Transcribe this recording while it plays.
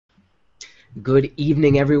Good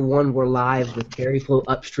evening, everyone. We're live with Berryflow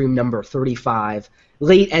Upstream number 35.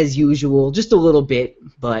 Late as usual, just a little bit,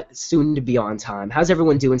 but soon to be on time. How's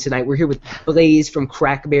everyone doing tonight? We're here with Blaze from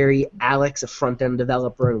Crackberry, Alex, a front-end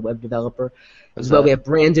developer and web developer, as well. We have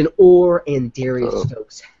Brandon Orr and Darius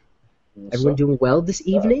Stokes. Everyone doing well this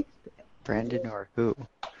evening? Brandon or who?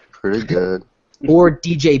 Pretty good. Or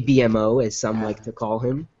DJ BMO, as some like to call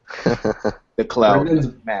him. The cloud.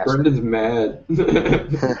 Brandon's mad.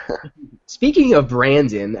 Speaking of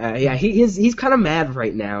Brandon, he's kind of mad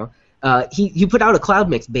right now. He put out a Cloud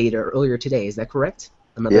Mix beta earlier today. Is that correct?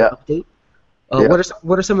 Another update.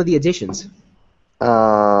 What are some of the additions?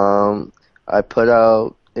 I put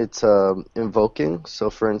out invoking. So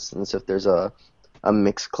for instance, if there's a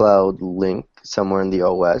Mixcloud link somewhere in the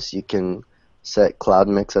OS, you can set Cloud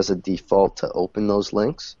Mix as a default to open those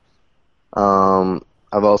links.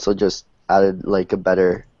 I've also just added like a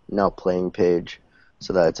better now playing page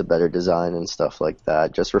so that it's a better design and stuff like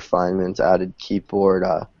that. Just refinements, added keyboard,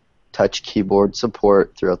 touch keyboard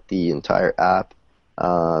support throughout the entire app,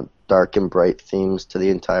 dark and bright themes to the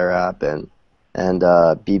entire app, and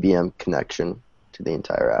BBM connection to the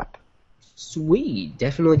entire app. Sweet,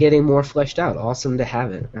 definitely getting more fleshed out. Awesome to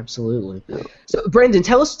have it, absolutely. Yeah. So, Brandon,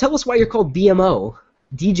 tell us why you're called BMO,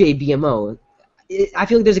 DJ BMO. I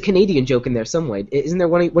feel like there's a Canadian joke in there some way. Isn't there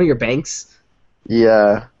one of your banks?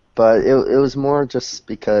 Yeah, but it was more just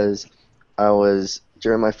because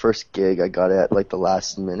during my first gig, I got it at like the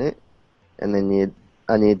last minute, and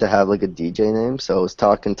I needed to have like a DJ name, so I was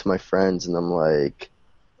talking to my friends, and I'm like,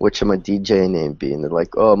 what should my DJ name be? And they're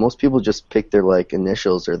like, oh, most people just pick their like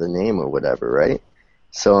initials or the name or whatever, right?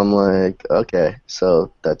 So I'm like, okay,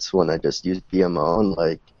 so that's when I just used BMO, and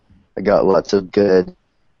like I got lots of good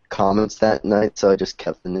comments that night, so I just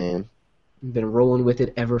kept the name. You've been rolling with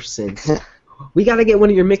it ever since. We got to get one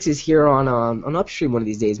of your mixes here on Upstream one of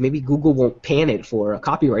these days. Maybe Google won't pan it for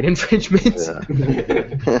copyright infringement.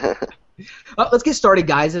 Yeah. Let's get started,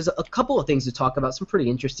 guys. There's a couple of things to talk about, some pretty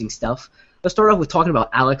interesting stuff. Let's start off with talking about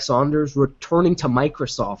Alex Saunders returning to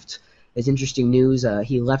Microsoft. There's interesting news.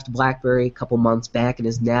 He left BlackBerry a couple months back and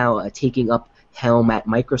is now taking up helm at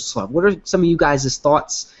Microsoft. What are some of you guys'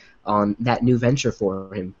 thoughts on that new venture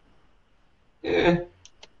for him?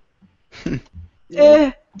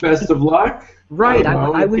 Best of luck. Right,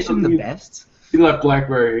 I wish him the best. He left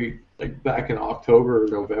BlackBerry like back in October or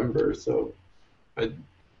November, so I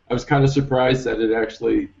was kind of surprised that it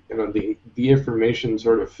actually, the information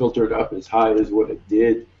sort of filtered up as high as what it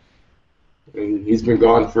did. I mean, he's been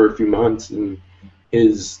gone for a few months, and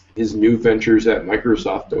his new ventures at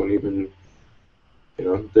Microsoft don't even,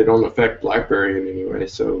 they don't affect BlackBerry in any way.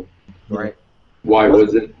 So, right. Why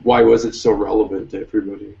was it so relevant to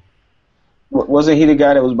everybody? Wasn't he the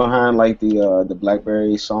guy that was behind like the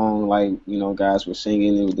BlackBerry song, like guys were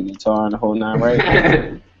singing it with the guitar and the whole nine,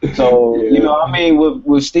 right? So yeah.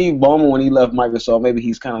 With Steve Ballmer when he left Microsoft, maybe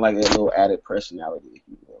he's kind of like a little added personality, if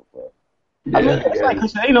you will. But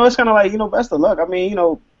it's kind of like best of luck. I mean,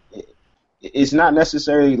 it's not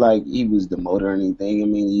necessarily like he was demoted or anything. I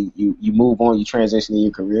mean, you move on, you transition in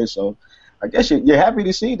your career, so I guess you're happy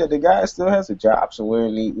to see that the guy still has a job somewhere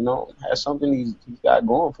and he has something he's got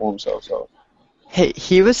going for himself. So. Hey,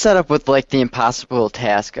 he was set up with like the impossible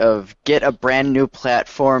task of get a brand new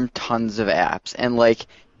platform, tons of apps, and like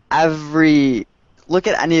look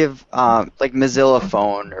at any of like Mozilla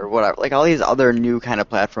Phone or whatever, like all these other new kind of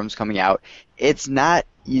platforms coming out. It's not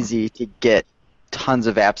easy to get tons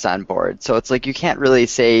of apps on board, so it's like you can't really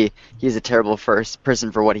say he's a terrible first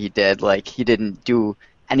person for what he did. Like he didn't do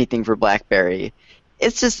anything for BlackBerry.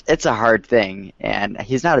 It's a hard thing, and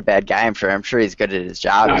he's not a bad guy. I'm sure he's good at his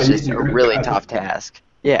job. It's just a really tough task.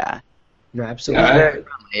 Yeah. No, absolutely.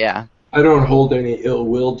 Yeah. I don't hold any ill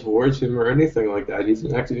will towards him or anything like that. He's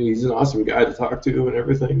an awesome guy to talk to and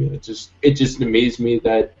everything. And it just amazed me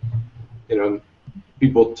that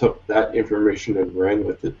people took that information and ran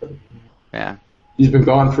with it. But yeah. He's been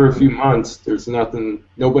gone for a few months. There's nothing.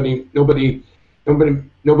 Nobody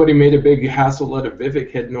made a big hassle out of Vivek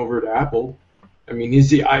heading over to Apple. I mean, he's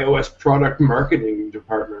the iOS product marketing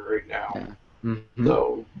department right now. Yeah. Mm-hmm.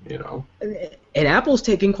 So, And Apple's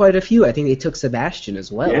taken quite a few. I think they took Sebastian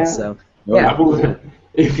as well. Yeah. So, Apple,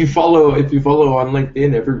 if you follow on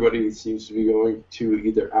LinkedIn, everybody seems to be going to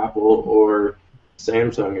either Apple or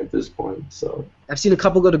Samsung at this point. So I've seen a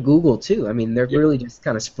couple go to Google too. I mean, they're really just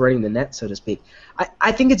kind of spreading the net, so to speak.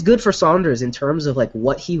 I think it's good for Saunders in terms of like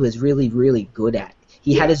what he was really, really good at.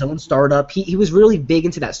 He had his own startup. He was really big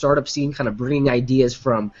into that startup scene, kind of bringing ideas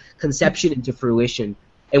from conception into fruition.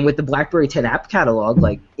 And with the BlackBerry 10 app catalog,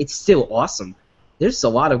 like, it's still awesome. there's a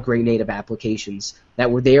lot of great native applications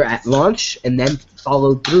that were there at launch and then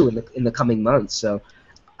followed through in the coming months. So,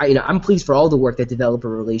 I'm pleased for all the work that developer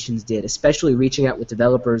relations did, especially reaching out with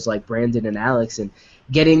developers like Brandon and Alex and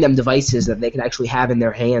getting them devices that they can actually have in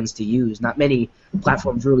their hands to use. Not many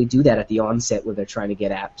platforms really do that at the onset where they're trying to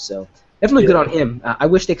get apps. So definitely good on him. I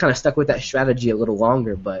wish they kind of stuck with that strategy a little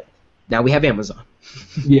longer, but now we have Amazon.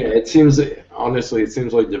 Yeah, honestly, it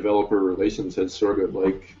seems like developer relations has sort of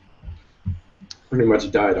like pretty much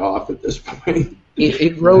died off at this point.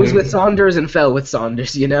 It rose with Saunders and fell with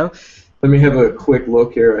Saunders, Let me have a quick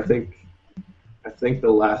look here. I think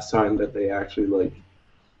the last time that they actually like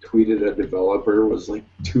tweeted a developer was like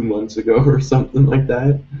 2 months ago or something like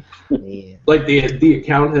that. Yeah. Like the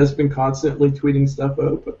account has been constantly tweeting stuff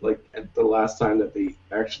out, but like at the last time that they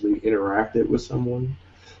actually interacted with someone,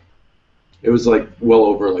 it was like well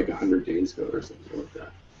over like 100 days ago or something like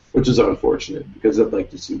that, which is unfortunate because I'd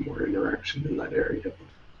like to see more interaction in that area.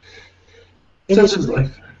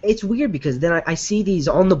 It's weird because then I see these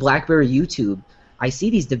on the BlackBerry YouTube. I see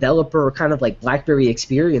these developer kind of like BlackBerry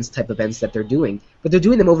experience type events that they're doing, but they're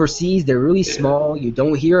doing them overseas. They're really small. You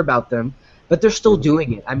don't hear about them, but they're still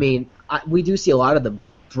doing it. I mean, we do see a lot of the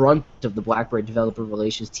brunt of the BlackBerry developer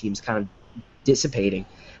relations teams kind of dissipating,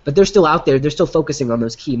 but they're still out there. They're still focusing on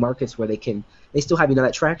those key markets where they still have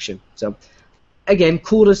that traction. So again,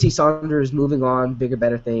 cool to see Saunders moving on, bigger,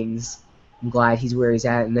 better things. I'm glad he's where he's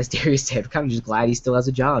at, and as Darius said, I'm kind of just glad he still has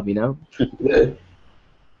a job, Yeah.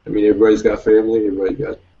 I mean, everybody's got family, everybody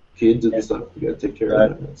got kids and stuff. You got to take care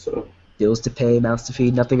of that. So bills to pay, mouths to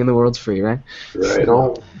feed, nothing in the world's free, right? Right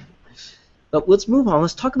on. But let's move on.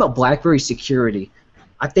 Let's talk about BlackBerry security.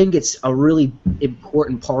 I think it's a really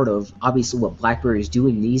important part of, obviously, what BlackBerry is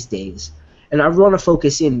doing these days. And I want to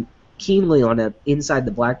focus in keenly on a Inside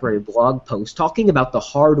the BlackBerry blog post talking about the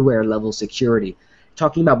hardware-level security,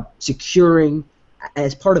 talking about securing,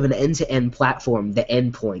 as part of an end-to-end platform, the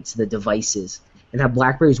endpoints, the devices, and how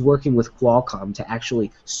BlackBerry is working with Qualcomm to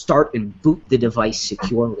actually start and boot the device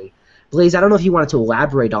securely. Blaze, I don't know if you wanted to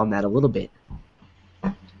elaborate on that a little bit.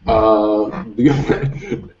 I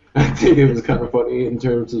think it was kind of funny in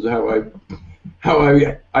terms of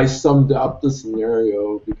how I summed up the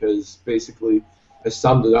scenario, because basically I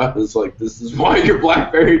summed it up as like, this is why your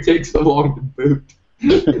BlackBerry takes so long to boot.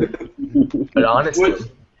 But honestly,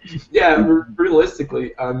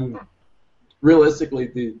 realistically,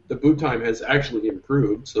 the boot time has actually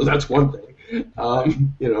improved, so that's one thing.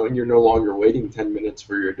 And you're no longer waiting 10 minutes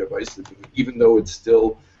for your device to boot, even though it's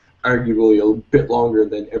still arguably a bit longer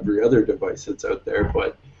than every other device that's out there.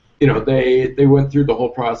 But they went through the whole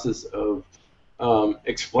process of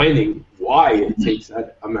explaining why it takes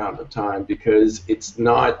that amount of time, because it's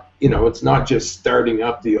not just starting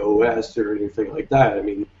up the OS or anything like that. I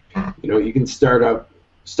mean, you can start up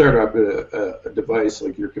a device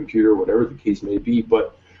like your computer, whatever the case may be,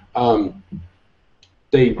 but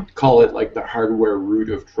they call it like the hardware root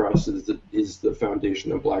of trust is the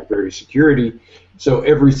foundation of BlackBerry security. So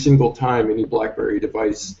every single time any BlackBerry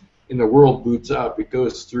device in the world boots up, it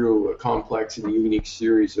goes through a complex and unique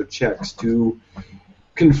series of checks to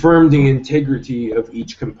confirm the integrity of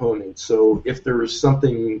each component. So if there is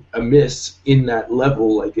something amiss in that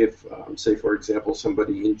level, like if, say for example,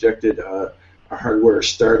 somebody injected a hardware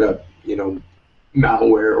startup,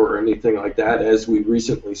 malware or anything like that, as we've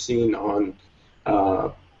recently seen on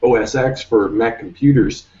OS X for Mac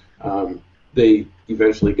computers, they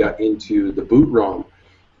eventually got into the boot ROM,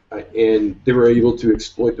 and they were able to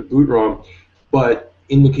exploit the boot ROM. But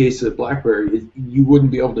in the case of BlackBerry, you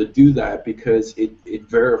wouldn't be able to do that because it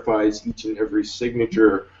verifies each and every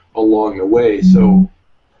signature along the way. So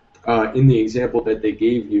in the example that they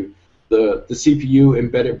gave you, the CPU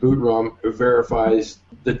embedded boot ROM verifies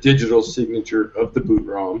the digital signature of the boot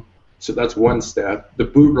ROM. So that's one step. The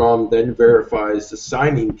boot ROM then verifies the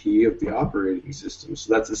signing key of the operating system.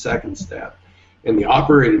 So that's the second step. And the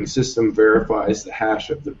operating system verifies the hash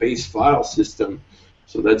of the base file system.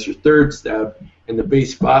 So that's your third step. And the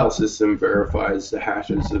base file system verifies the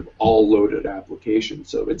hashes of all loaded applications.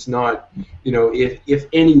 So it's not, if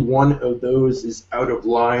any one of those is out of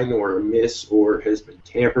line or amiss or has been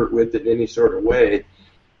tampered with in any sort of way,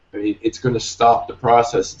 I mean, it's going to stop the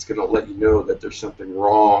process. It's going to let you know that there's something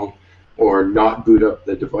wrong or not boot up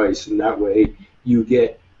the device. And that way you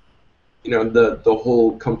get, the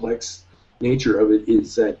whole complex nature of it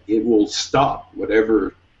is that it will stop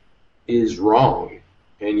whatever is wrong,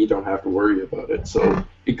 and you don't have to worry about it. So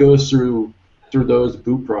it goes through those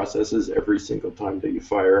boot processes every single time that you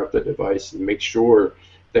fire up the device and make sure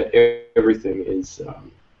that everything is,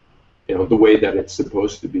 the way that it's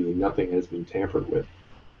supposed to be. Nothing has been tampered with.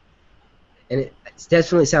 And it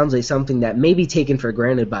definitely sounds like something that may be taken for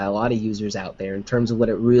granted by a lot of users out there in terms of what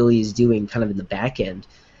it really is doing kind of in the back end.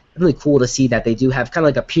 Really cool to see that they do have kind of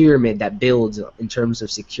like a pyramid that builds in terms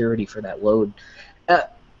of security for that load.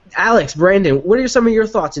 Alex, Brandon, what are some of your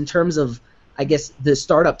thoughts in terms of, I guess, the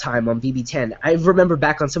startup time on VB10? I remember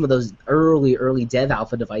back on some of those early dev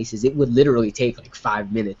alpha devices, it would literally take like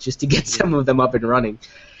 5 minutes just to get some of them up and running.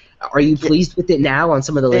 Are you pleased with it now on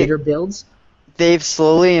some of the later builds? They've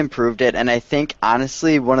slowly improved it, and I think,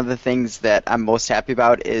 honestly, one of the things that I'm most happy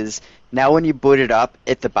about is now when you boot it up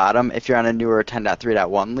at the bottom, if you're on a newer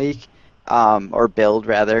 10.3.1 leak, or build,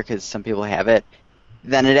 rather, because some people have it,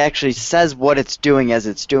 then it actually says what it's doing as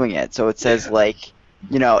it's doing it. So it says, like,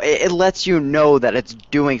 you know, it lets you know that it's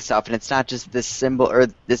doing stuff, and it's not just this symbol, or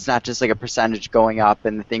it's not just like a percentage going up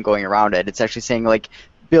and the thing going around it. It's actually saying, like,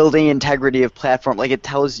 building integrity of platform. Like, it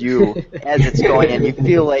tells you as it's going, and you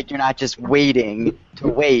feel like you're not just waiting to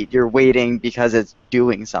wait. You're waiting because it's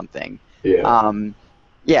doing something.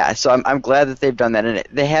 Yeah. So I'm glad that they've done that, and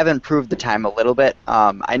they have improved the time a little bit.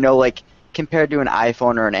 I know, like, compared to an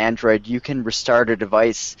iPhone or an Android, you can restart a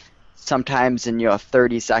device sometimes in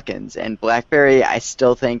 30 seconds. And BlackBerry, I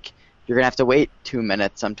still think you're gonna have to wait 2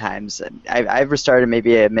 minutes sometimes. I've restarted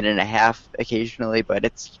maybe a minute and a half occasionally, but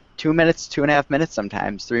it's 2 minutes, 2.5 minutes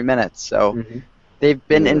sometimes, 3 minutes. So they've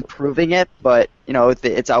been improving it, but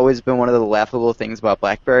it's always been one of the laughable things about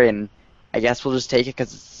BlackBerry, and I guess we'll just take it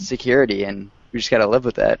because it's security, and we just gotta live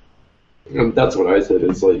with that. That's what I said.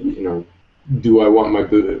 It's like, do I want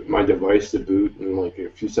my device to boot in like a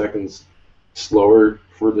few seconds slower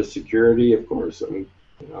for the security? Of course. I mean,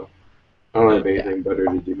 I don't have anything better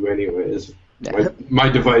to do anyways. Yeah. My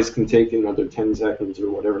device can take another 10 seconds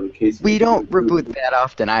or whatever the case. We don't reboot that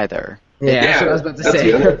often either. Yeah, that's what I was about to that's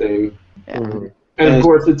say. the other thing. And of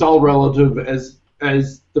course, it's all relative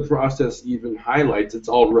as the process even highlights. It's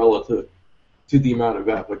all relative to the amount of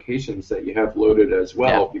applications that you have loaded as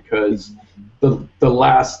well, because the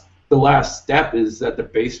last step is that the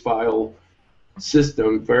base file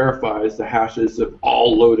system verifies the hashes of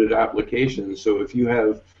all loaded applications. So if you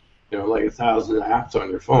have like 1,000 apps on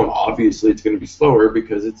your phone, obviously it's going to be slower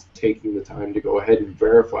because it's taking the time to go ahead and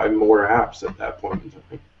verify more apps at that point in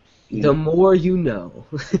time. The more you know,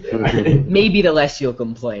 maybe the less you'll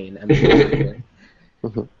complain. I mean,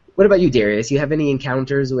 what about you, Darius? You have any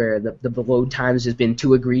encounters where the load times has been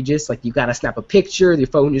too egregious? Like you got to snap a picture, your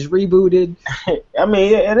phone is rebooted? I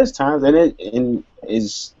mean, it is times, and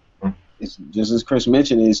it's just as Chris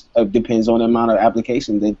mentioned, it depends on the amount of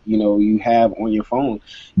applications that you have on your phone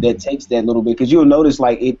that takes that little bit. Because you'll notice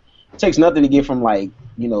like it takes nothing to get from like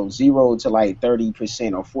 0 to like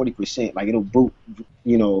 30% or 40%. Like it'll boot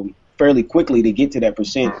fairly quickly to get to that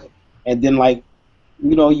percent, and then like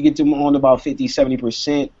you get to on about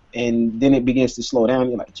 50-70%, and then it begins to slow down.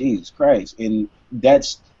 You're like, Jesus Christ, and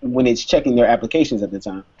that's when it's checking their applications at the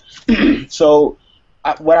time. So.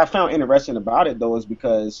 What I found interesting about it, though, is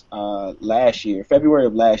because February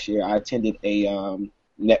of last year, I attended a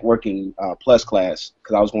networking plus class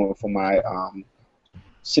because I was going for my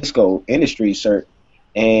Cisco industry cert,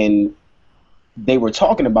 and they were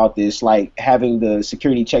talking about this, like having the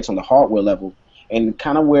security checks on the hardware level, and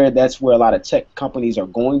kind of that's where a lot of tech companies are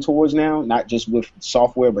going towards now, not just with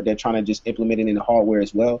software, but they're trying to just implement it in the hardware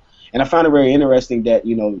as well. And I found it very interesting that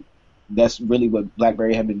that's really what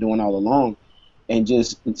BlackBerry had been doing all along. And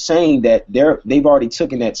just saying that they've already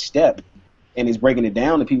taken that step and is breaking it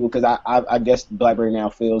down to people, because I guess BlackBerry now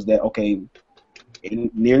feels that, okay,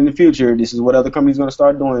 near in the future, this is what other companies are going to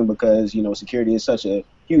start doing, because security is such a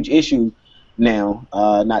huge issue now.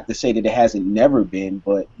 Not to say that it hasn't never been,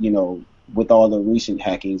 but with all the recent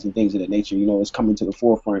hackings and things of that nature, it's coming to the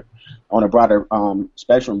forefront on a broader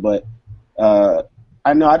spectrum. But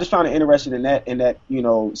I know I just found it interesting in that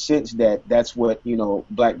sense that that's what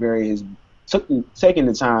BlackBerry has taking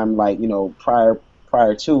the time, like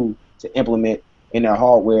prior to implement in their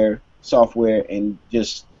hardware, software, and you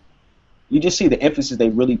just see the emphasis they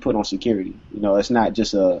really put on security. It's not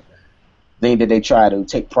just a thing that they try to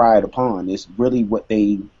take pride upon. It's really what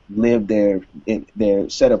they live their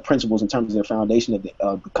set of principles in terms of their foundation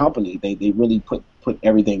of the company. They really put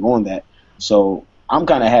everything on that. So I'm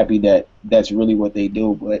kind of happy that that's really what they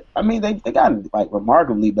do. But I mean, they got like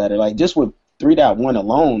remarkably better. Like just with 3.1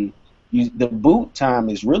 alone. The boot time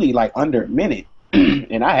is really like under a minute,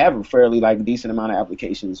 and I have a fairly like decent amount of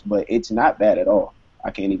applications, but it's not bad at all.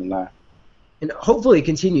 I can't even lie. And hopefully it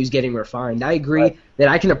continues getting refined. I agree that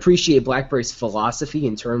I can appreciate BlackBerry's philosophy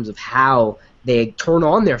in terms of how they turn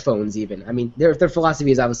on their phones even. I mean, their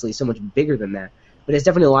philosophy is obviously so much bigger than that, but it's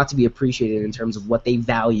definitely a lot to be appreciated in terms of what they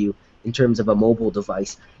value in terms of a mobile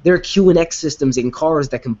device. There are QNX systems in cars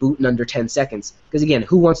that can boot in under 10 seconds. Because again,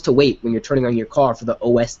 who wants to wait when you're turning on your car for the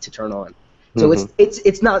OS to turn on? So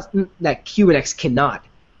it's not that QNX cannot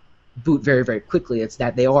boot very, very quickly. It's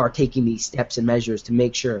that they are taking these steps and measures to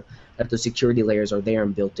make sure that the security layers are there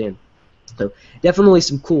and built in. So definitely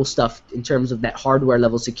some cool stuff in terms of that hardware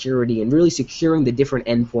level security and really securing the different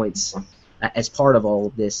endpoints as part of all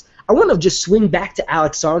of this. I want to just swing back to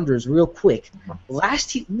Alexander's real quick.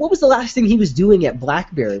 What was the last thing he was doing at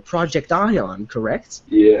BlackBerry? Project Ion, correct?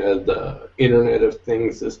 Yeah, the Internet of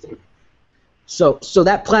Things system. So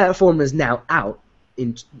that platform is now out,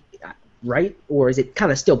 right? Or is it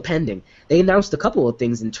kind of still pending? They announced a couple of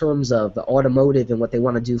things in terms of the automotive and what they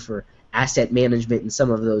want to do for asset management and some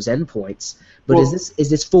of those endpoints. But is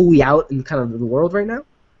this fully out in kind of the world right now?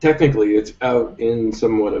 Technically, it's out in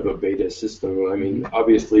somewhat of a beta system. I mean,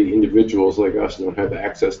 obviously, individuals like us don't have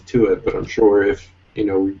access to it, but I'm sure if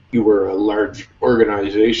you were a large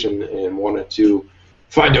organization and wanted to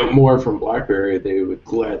find out more from BlackBerry, they would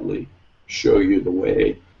gladly show you the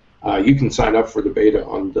way. You can sign up for the beta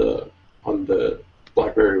on the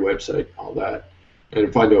BlackBerry website, all that,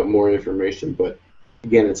 and find out more information. But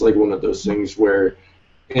again, it's like one of those things where,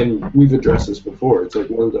 and we've addressed this before, it's like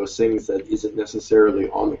one of those things that isn't necessarily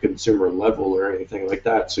on the consumer level or anything like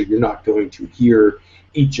that, so you're not going to hear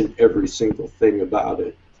each and every single thing about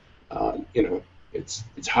it.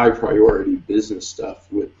 It's high priority business stuff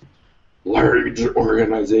with large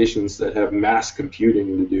organizations that have mass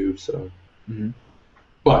computing to do. So,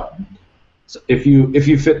 but if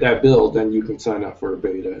you fit that bill, then you can sign up for a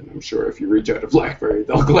beta, and I'm sure if you reach out to BlackBerry,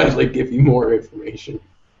 they'll gladly give you more information.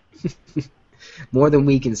 More than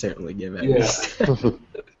we can certainly give, at least. Yeah.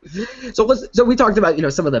 So we talked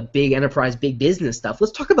about some of the big enterprise, big business stuff.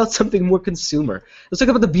 Let's talk about something more consumer. Let's talk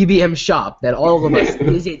about the BBM shop that all of us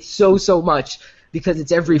visit so much because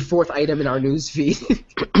it's every fourth item in our news feed.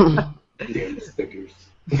 Damn stickers.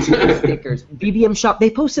 Stickers. BBM shop.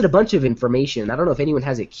 They posted a bunch of information. I don't know if anyone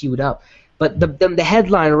has it queued up, but the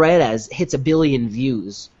headline read as hits 1 billion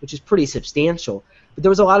views, which is pretty substantial. But there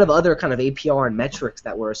was a lot of other kind of APR and metrics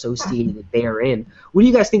that were associated therein. What do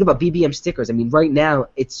you guys think about BBM stickers? I mean, right now,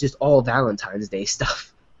 it's just all Valentine's Day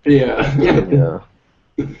stuff. Yeah.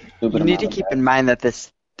 You need to keep in mind that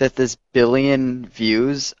this 1 billion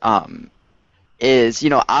views is,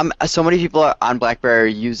 so many people on BlackBerry are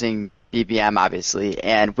using BBM, obviously,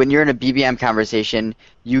 and when you're in a BBM conversation,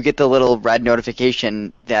 you get the little red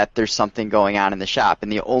notification that there's something going on in the shop,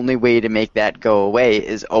 and the only way to make that go away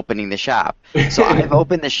is opening the shop. So I've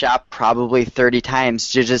opened the shop probably 30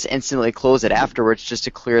 times to just instantly close it afterwards just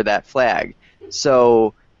to clear that flag.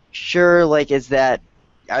 So, sure, I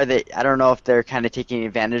don't know if they're kind of taking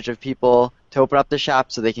advantage of people to open up the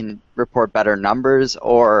shop so they can report better numbers,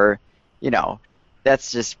 or,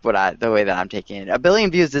 that's just the way that I'm taking it. 1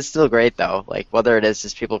 billion views is still great, though. Whether it is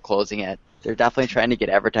just people closing it, they're definitely trying to get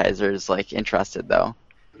advertisers interested, though.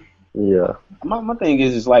 Yeah. My thing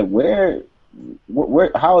is where,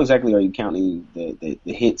 how exactly are you counting the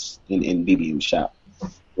hits in BBM shop?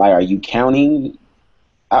 Are you counting?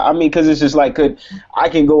 I mean, because it's just I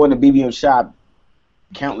can go in the BBM shop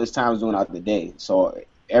countless times during the day. So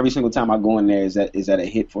every single time I go in there, is that a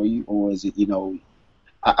hit for you, or is it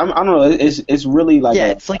I don't know. It's really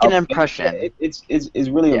it's like an impression. It's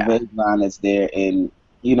really a baseline that's there, and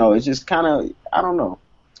it's just kind of, I don't know.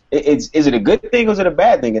 Is it a good thing or is it a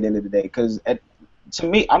bad thing at the end of the day? Because to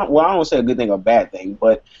me, I don't want to say a good thing or a bad thing,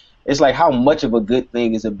 but it's how much of a good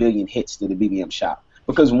thing is 1 billion hits to the BBM shop?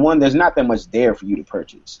 Because one, there's not that much there for you to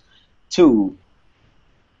purchase. Two,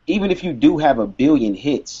 even if you do have 1 billion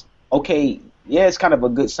hits, okay. Yeah, it's kind of a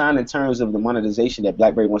good sign in terms of the monetization that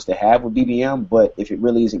BlackBerry wants to have with BBM, but if it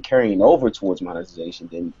really isn't carrying over towards monetization,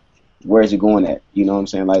 then where is it going at? You know what I'm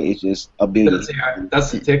saying? It's just 1 billion.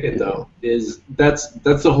 That's the ticket, though. That's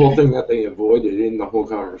the whole thing that they avoided in the whole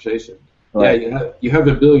conversation. Right. Yeah, you have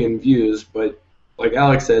 1 billion views, but like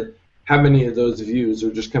Alex said, how many of those views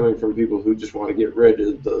are just coming from people who just want to get rid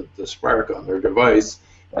of the Spark on their device?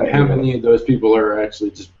 And how many of those people are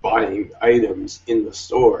actually just buying items in the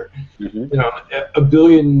store? Mm-hmm. 1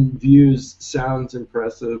 billion views sounds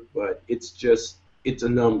impressive, but it's a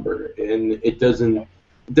number, and it doesn't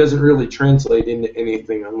really translate into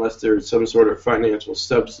anything unless there's some sort of financial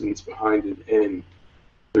substance behind it, and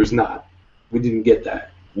there's not. We didn't get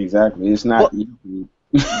that. Exactly. It's not. Maybe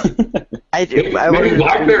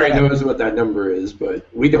BlackBerry knows what that number is, but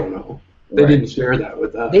we don't know. They didn't share that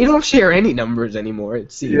with us. They don't share any numbers anymore,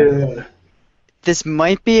 it seems. Yeah. This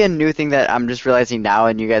might be a new thing that I'm just realizing now,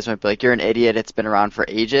 and you guys might be like, you're an idiot, it's been around for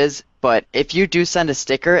ages. But if you do send a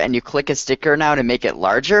sticker and you click a sticker now to make it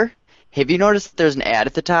larger, Have you noticed there's an ad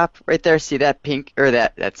at the top right there? See that pink, or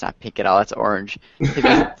that's not pink at all, that's orange.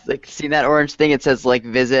 Have you seen that orange thing? It says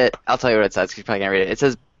visit, I'll tell you what it says because you probably can't read it. It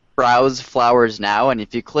says browse flowers now, and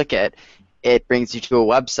if you click it, it brings you to a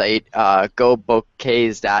website,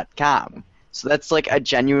 gobouquets.com. So that's a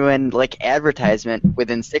genuine advertisement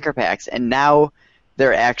within sticker packs, and now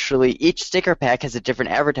they're actually, each sticker pack has a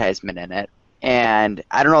different advertisement in it. And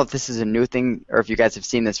I don't know if this is a new thing or if you guys have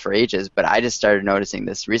seen this for ages, but I just started noticing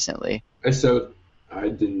this recently. I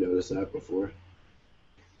didn't notice that before.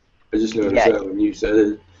 I just noticed that when you said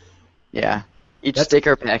it. Yeah. Each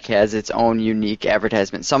sticker pack has its own unique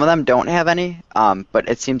advertisement. Some of them don't have any, but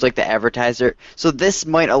it seems like the advertiser... So this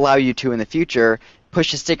might allow you to, in the future,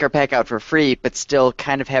 push a sticker pack out for free, but still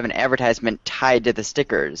kind of have an advertisement tied to the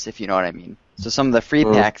stickers, if you know what I mean. So some of the free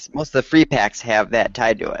packs, most of the free packs have that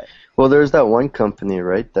tied to it. Well, there's that one company,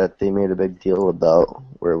 right, that they made a big deal about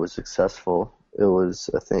where it was successful. It was,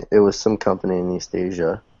 I think, it was some company in East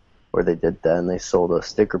Asia where they did that, and they sold a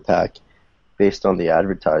sticker pack based on the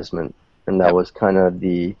advertisement, and that was kind of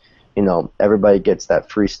the, everybody gets that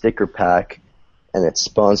free sticker pack, and it's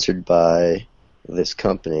sponsored by this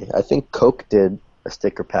company. I think Coke did a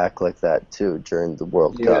sticker pack like that too during the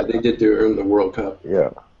World Cup. Yeah, they did during the World Cup.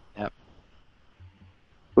 Yeah. Yep.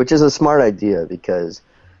 Which is a smart idea because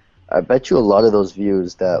I bet you a lot of those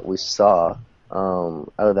views that we saw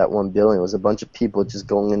out of that 1 billion was a bunch of people just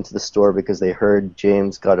going into the store because they heard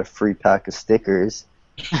James got a free pack of stickers,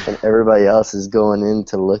 and everybody else is going in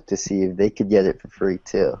to look to see if they could get it for free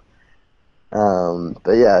too.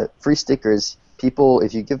 But yeah, free stickers,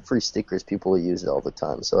 if you give free stickers, people will use it all the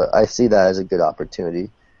time. So I see that as a good opportunity.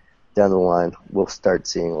 Down the line, we'll start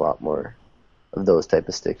seeing a lot more of those type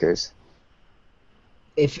of stickers.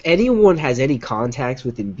 If anyone has any contacts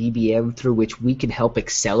within BBM through which we can help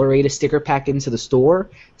accelerate a sticker pack into the store,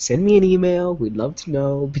 send me an email. We'd love to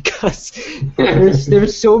know because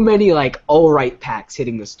there's so many alright packs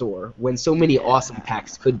hitting the store when so many awesome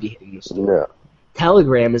packs could be hitting the store. Yeah.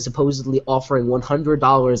 Telegram is supposedly offering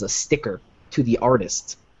 $100 a sticker to the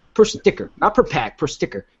artist. Per sticker. Not per pack, per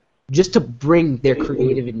sticker. Just to bring their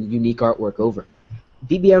creative and unique artwork over.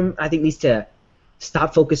 BBM, I think, needs to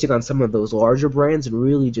stop focusing on some of those larger brands and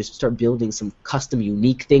really just start building some custom,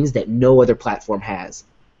 unique things that no other platform has.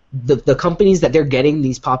 The companies that they're getting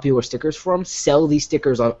these popular stickers from sell these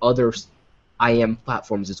stickers on other IM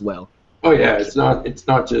platforms as well. Oh yeah, it's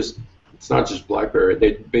not just BlackBerry.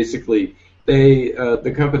 They basically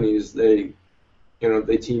the companies they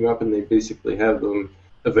team up and they basically have them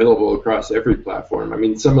available across every platform. I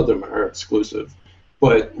mean, some of them are exclusive,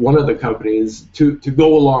 but one of the companies to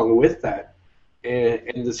go along with that.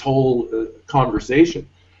 And this whole conversation,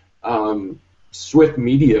 Swift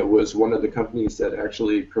Media was one of the companies that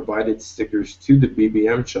actually provided stickers to the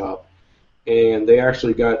BBM shop, and they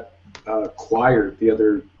actually got acquired the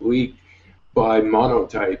other week by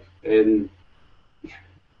Monotype. And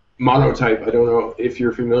Monotype, I don't know if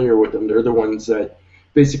you're familiar with them, they're the ones that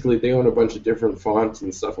basically they own a bunch of different fonts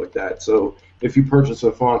and stuff like that. So if you purchase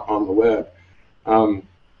a font on the web,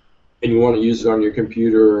 and you want to use it on your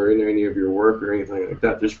computer or in any of your work or anything like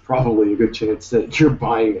that, there's probably a good chance that you're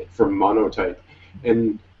buying it from Monotype.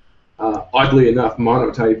 And oddly enough,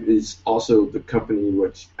 Monotype is also the company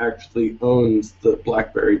which actually owns the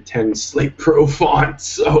BlackBerry 10 Slate Pro font.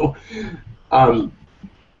 So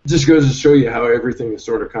just goes to show you how everything is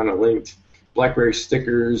sort of kind of linked. BlackBerry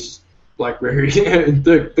stickers, BlackBerry,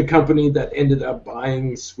 the company that ended up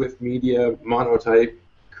buying Swift Media, Monotype,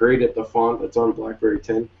 created the font that's on BlackBerry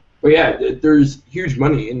 10. But yeah, there's huge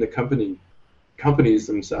money in the companies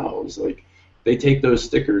themselves. They take those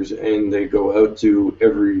stickers and they go out to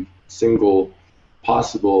every single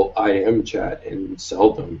possible IM chat and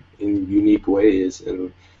sell them in unique ways,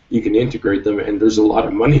 and you can integrate them. And there's a lot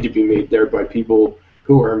of money to be made there by people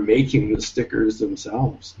who are making the stickers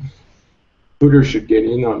themselves. Hooters should get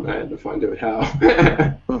in on that to find out how.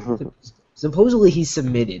 Supposedly he's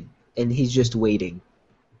submitted and he's just waiting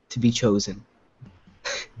to be chosen.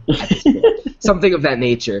 Something of that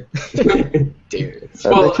nature. Dude.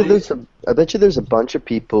 I bet you there's a bunch of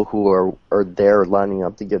people who are there lining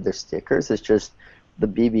up to give their stickers. It's just the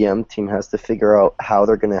BBM team has to figure out how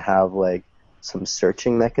they're going to have some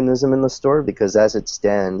searching mechanism in the store, because as it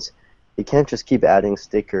stands, you can't just keep adding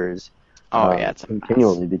stickers it's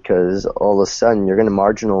continually, because all of a sudden you're going to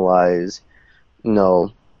marginalize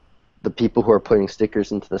the people who are putting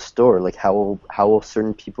stickers into the store. How will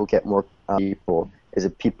certain people get more people? Is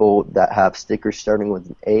it people that have stickers starting with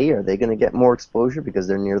an A? Are they going to get more exposure because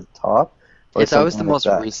they're near the top? It's always the most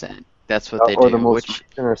recent. That's what they do. Or the most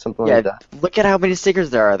recent or something like that. Look at how many stickers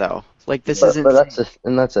there are, though. This isn't. But that's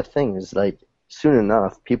the thing is soon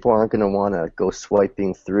enough, people aren't going to want to go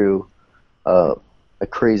swiping through a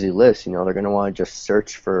crazy list. You know, they're going to want to just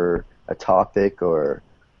search for a topic or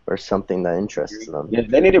something that interests them. Yeah,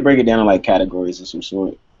 they need to break it down in like categories of some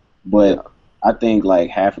sort. But I think like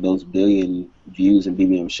half of those billion views in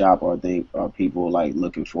BBM Shop are people like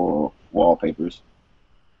looking for wallpapers.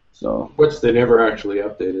 So which they never actually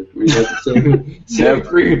updated. We had the same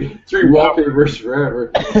three wallpapers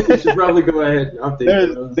forever. We should probably go ahead and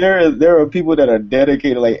update those. There are people that are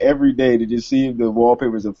dedicated like every day to just see if the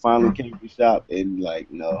wallpapers have finally came to shop and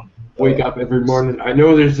like no. Wake up every morning. I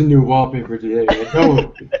know there's a new wallpaper today. I know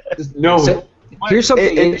it. Just know it. Here's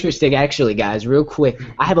something interesting, actually, guys, real quick.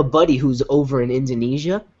 I have a buddy who's over in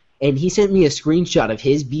Indonesia, and he sent me a screenshot of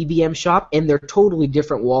his BBM Shop, and they're totally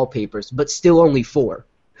different wallpapers, but still only 4.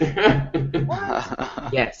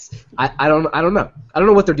 Yes, I don't know. I don't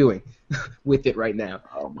know what they're doing with it right now.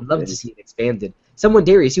 I'd love to see it expanded. Someone,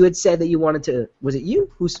 Darius, you had said that you wanted to. Was it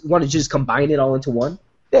you who wanted to just combine it all into one?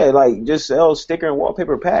 Yeah, like just sell sticker and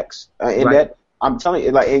wallpaper packs, and Right. that I'm telling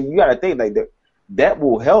you, like, and you got to think like that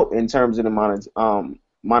will help in terms of the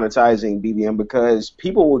monetizing BBM because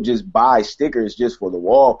people will just buy stickers just for the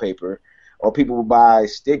wallpaper, or people will buy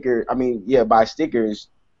buy stickers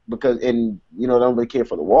because they don't really care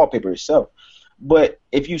for the wallpaper itself. But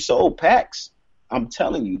if you sold packs, I'm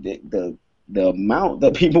telling you that the amount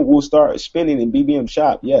that people will start spending in BBM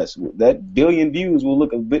Shop, yes, that billion views will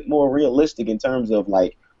look a bit more realistic in terms of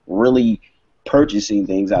like really purchasing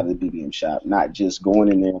things out of the BBM Shop, not just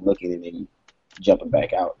going in there and looking and then jumping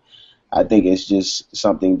back out. I think it's just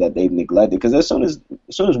something that they've neglected because as soon as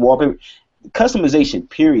wallpaper customization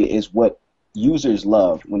period is what users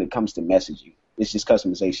love when it comes to messaging. It's just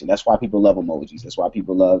customization. That's why people love emojis. That's why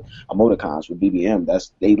people love emoticons with BBM.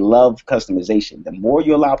 They love customization. The more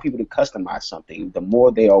you allow people to customize something, the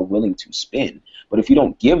more they are willing to spend. But if you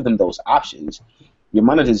don't give them those options, your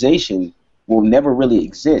monetization will never really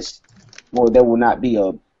exist, or there will not be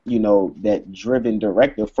that driven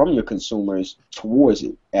directive from your consumers towards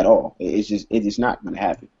it at all. It is not going to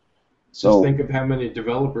happen. So just think of how many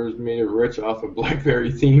developers made it rich off of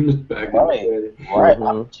BlackBerry themes back in the day. Right.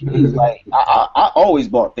 Geez, like I always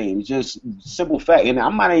bought themes, just simple fact, and I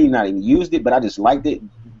might have not even used it, but I just liked it.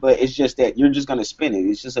 But it's just that you're just gonna spend it.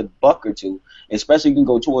 It's just $1 or $2, especially you can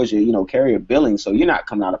go towards your carrier billing, so you're not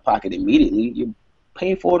coming out of pocket immediately. You're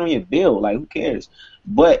paying for it on your bill. Like who cares?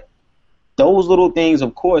 But those little things,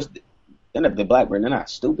 of course, the BlackBerry, they're not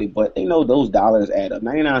stupid, but they know those dollars add up.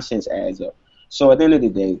 99 cents adds up. So at the end of the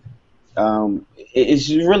day, it's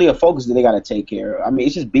really a focus that they got to take care of. I mean,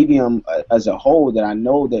 it's just BBM as a whole that I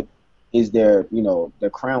know that is their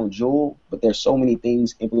crown jewel, but there's so many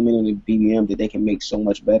things implemented in BBM that they can make so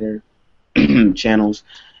much better channels.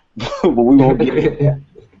 But we won't get into that.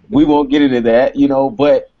 We won't get into that,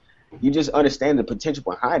 but you just understand the potential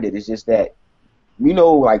behind it. It's just that,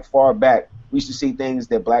 like far back, we used to see things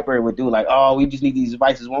that BlackBerry would do, like, oh, we just need these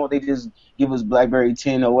devices. Why don't they just give us BlackBerry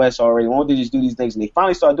 10 OS already? Why don't they just do these things? And they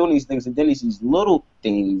finally start doing these things, and then it's these little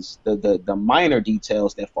things, the minor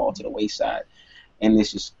details that fall to the wayside, and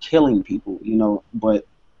it's just killing people, But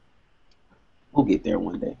we'll get there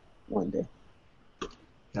one day. One day.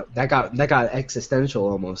 That got existential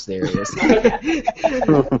almost there.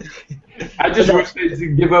 I just wish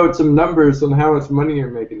they'd give out some numbers on how much money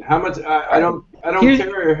you're making. How much? I don't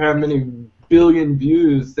care how many billion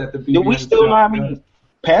views that the BBM. Do we still know how many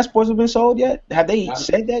passports have been sold yet? Have they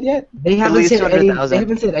said that yet? They haven't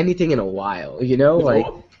said anything in a while.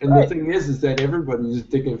 And the thing is that everybody's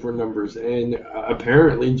digging for numbers, and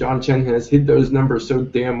apparently John Chen has hid those numbers so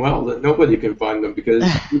damn well that nobody can find them because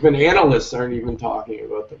even analysts aren't even talking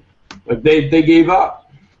about them. Like they gave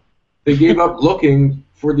up. They gave up looking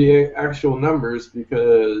for the actual numbers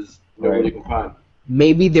because nobody can find them.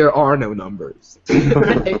 Maybe there are no numbers.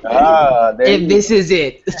 And this is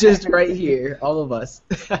it, just right here, all of us.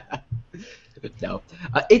 No,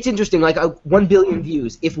 it's interesting. Like 1 billion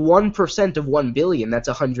views. If 1% of 1 billion, that's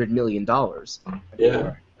 $100 million.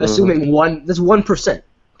 Yeah. Assuming that's 1%.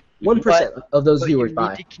 1% of those viewers buy. You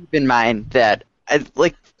need to keep in mind that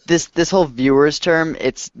this whole viewers term,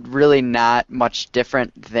 it's really not much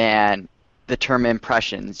different than the term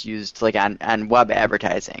impressions used on web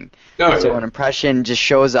advertising. So an impression just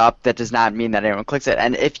shows up. That does not mean that anyone clicks it.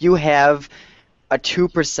 And if you have a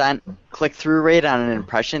 2% click-through rate on an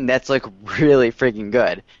impression, that's really freaking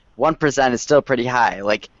good. 1% is still pretty high.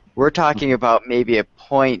 We're talking about maybe a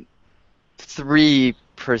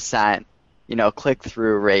 0.3%,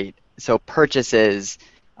 click-through rate. So purchases,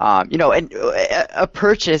 and a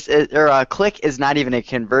purchase or a click is not even a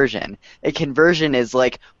conversion. A conversion is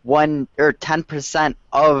 1 or 10%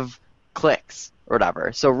 of clicks or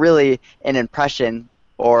whatever. So really, an impression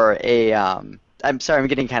or a I'm sorry, I'm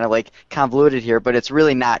getting kind of like convoluted here, but it's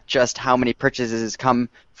really not just how many purchases come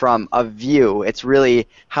from a view. It's really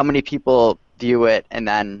how many people view it, and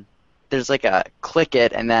then there's like a click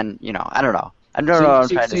it, and then I don't know. I don't know what I'm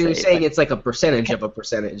trying to say. So you're saying it's like a percentage of a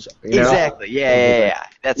percentage. You know? Exactly. Yeah.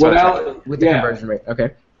 That's what I'm trying to with the conversion rate.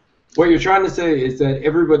 Okay. What you're trying to say is that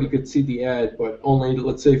everybody could see the ad, but only,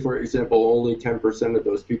 let's say, for example, only 10% of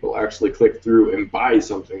those people actually click through and buy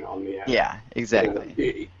something on the ad. Yeah,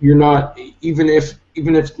 exactly. You're not, even if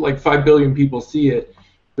like 5 billion people see it,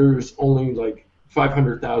 there's only like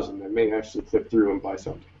 500,000 that may actually click through and buy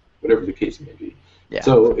something, whatever the case may be. Yeah.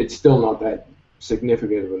 So it's still not that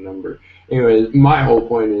significant of a number. Anyway, my whole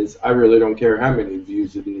point is I really don't care how many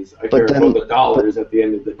views it is. I care about the dollars at the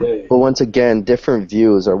end of the day. But once again, different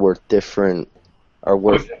views are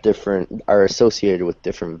associated with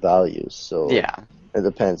different values. So yeah, it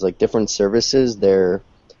depends. Like different services, their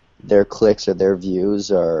clicks or their views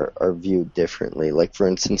are viewed differently. Like for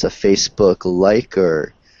instance, a Facebook like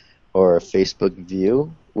or a Facebook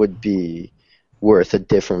view would be worth a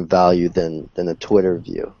different value than a Twitter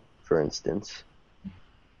view, for instance.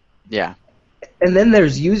 Yeah. And then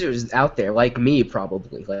there's users out there like me,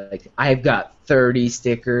 probably. Like I've got 30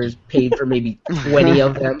 stickers, paid for maybe 20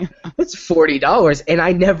 of them. It's $40, and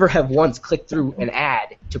I never have once clicked through an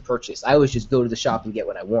ad to purchase. I always just go to the shop and get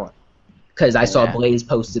what I want. Because I saw Blaze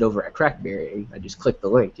posted over at Crackberry, and I just clicked the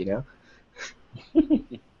link,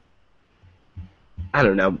 I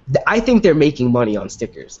don't know. I think they're making money on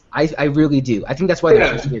stickers. I really do. I think that's why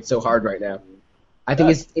they're pushing it so hard right now. I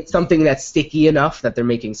think it's something that's sticky enough that they're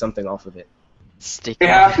making something off of it. Sticky. They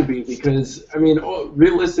have to be, because I mean,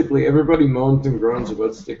 realistically, everybody moans and groans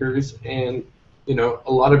about stickers, and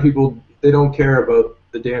a lot of people, they don't care about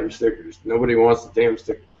the damn stickers. Nobody wants the damn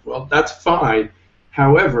stickers. Well, that's fine.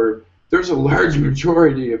 However, there's a large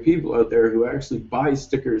majority of people out there who actually buy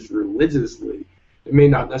stickers religiously. It may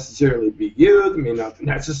not necessarily be you, it may not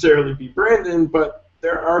necessarily be Brandon, but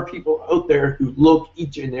there are people out there who look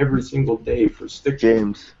each and every single day for stickers,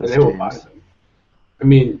 James, and they will buy them. I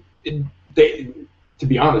mean, to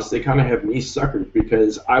be honest, they kind of have me suckered,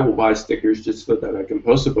 because I will buy stickers just so that I can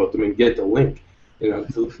post about them and get the link. The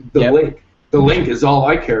link. The link is all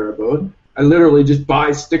I care about. I literally just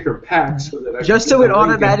buy sticker packs so that I just can so it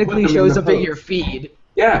automatically shows up in post. your feed.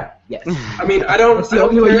 Yeah. Yes. I mean, I don't. That's the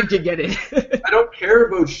only way you can get it. I don't care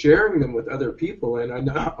about sharing them with other people, and I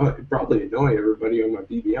know I probably annoy everybody on my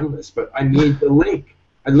BBM list, but I need the link.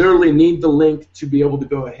 I literally need the link to be able to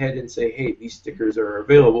go ahead and say, hey, these stickers are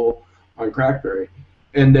available on Crackberry,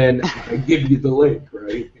 and then I give you the link,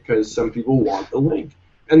 right? Because some people want the link,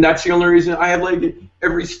 and that's the only reason I have like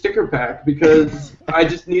every sticker pack, because I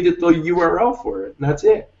just needed the URL for it, and that's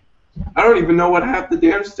it. I don't even know what half the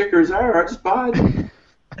damn stickers are. I just buy them.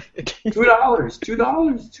 $2.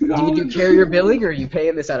 Do you do carrier billing, or are you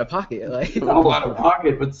paying this out of pocket? Like, not out of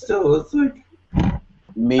pocket, but still, it's like I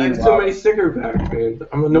have so many sticker packs, man.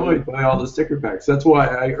 I'm annoyed by all the sticker packs. That's why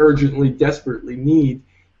I urgently, desperately need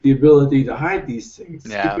the ability to hide these things,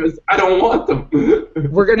 because I don't want them.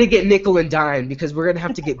 We're gonna get nickel and dime, because we're gonna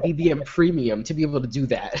have to get BBM Premium to be able to do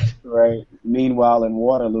that. Right. Meanwhile, in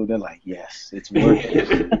Waterloo, they're like, yes, it's worth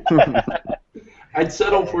it. I'd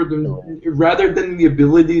settle for them rather than the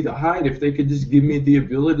ability to hide. If they could just give me the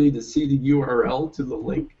ability to see the URL to the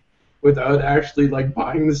link without actually like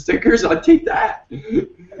buying the stickers, I'd take that.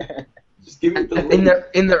 Just give me the link.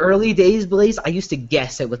 In the early days, Blaze, I used to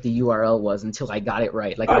guess at what the URL was until I got it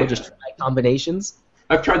right. Like I would just try combinations.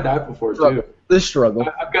 I've tried that before too. The struggle.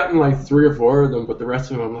 I've gotten like 3 or 4 of them, but the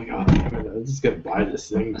rest of them I'm like, oh damn it, I'm just gonna buy this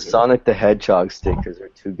thing. The Sonic the Hedgehog stickers are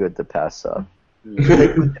too good to pass up.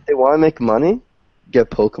 If they want to make money, get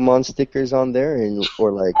Pokemon stickers on there,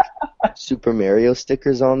 or like Super Mario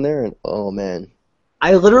stickers on there, and oh man.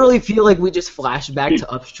 I literally feel like we just flashed back to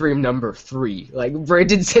Upstream number 3. Like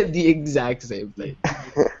Brandon said the exact same thing.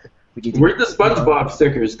 Where'd the SpongeBob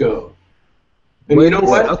stickers go? And Where you know did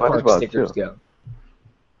what? South Park SpongeBob stickers too. go?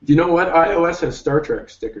 You know what? iOS has Star Trek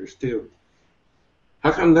stickers too.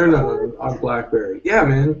 How come they're not on BlackBerry? Yeah,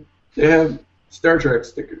 man, they have Star Trek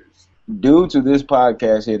stickers. Due to this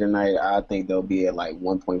podcast here tonight, I think they'll be at like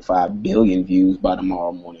 1.5 billion views by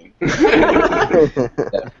tomorrow morning.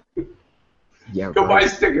 Yeah, Go buy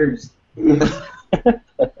stickers. I'm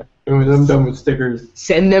done with stickers.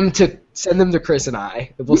 Send them to Chris and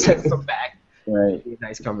I. We'll send them back. Right. It'll be a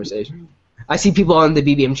nice conversation. I see people on the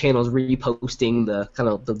BBM channels reposting the kind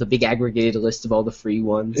of the big aggregated list of all the free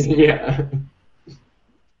ones. Yeah.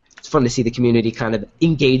 It's fun to see the community kind of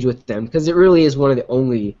engage with them, because it really is one of the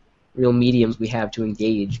only real mediums we have to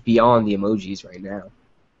engage beyond the emojis right now.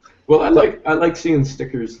 Well, I like seeing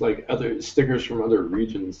stickers like other stickers from other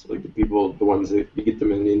regions, like the ones that you get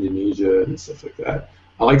them in Indonesia and stuff like that.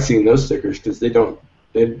 I like seeing those stickers because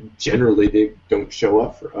they generally don't show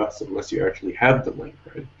up for us unless you actually have the link,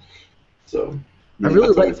 right? So I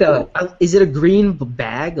really like cool. Is it a green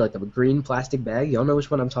bag, like a green plastic bag? Y'all know which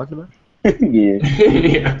one I'm talking about? Yeah.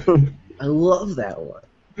 Yeah. I love that one.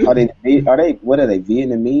 What are they,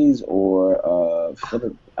 Vietnamese or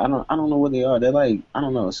I don't know what they are. They're like, I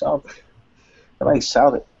don't know, South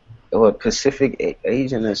or Pacific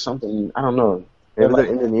Asian or something. I don't know. Maybe they're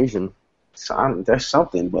Indonesian. There's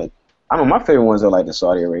something, but I don't know. My favorite ones are like the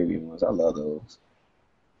Saudi Arabian ones. I love those.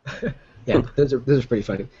 Yeah, those are pretty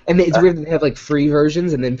funny. And it's weird that they have like free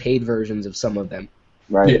versions and then paid versions of some of them.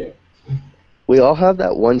 Right. Yeah. We all have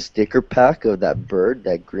that one sticker pack of that bird,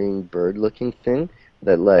 that green bird-looking thing,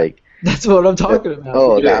 that like. That's what I'm talking about.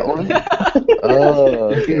 Oh, that one.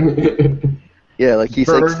 Oh, okay. Yeah, like he's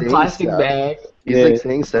Bird like saying plastic stuff. bag. He's like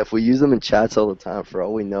saying stuff. We use them in chats all the time. For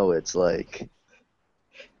all we know, it's like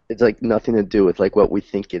nothing to do with like what we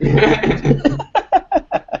think it is.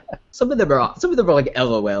 Some of them are like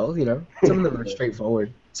LOL, you know. Some of them are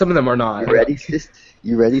straightforward. Some of them are not. You ready, sister?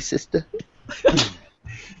 You ready, sister?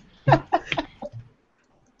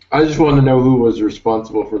 I just want to know who was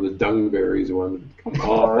responsible for the Dungberries one. Come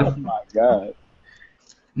on. Oh my god.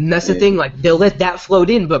 And that's the thing, like they'll let that float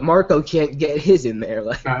in, but Marco can't get his in there.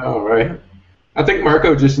 Like, Oh, right. I think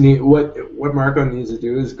Marco what Marco needs to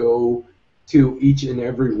do is go to each and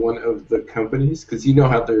every one of the companies, because you know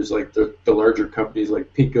how there's like the larger companies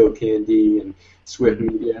like Pico Candy and Swift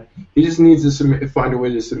Media. He just needs to find a way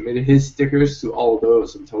to submit his stickers to all of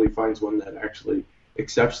those until he finds one that actually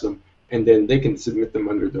accepts them, and then they can submit them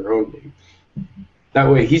under their own name. That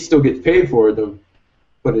way, he still gets paid for them,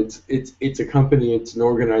 but it's a company, it's an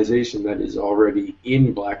organization that is already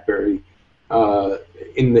in BlackBerry,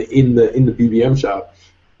 in the BBM shop,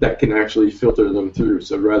 that can actually filter them through.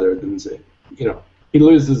 So rather than say, he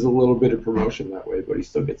loses a little bit of promotion that way, but he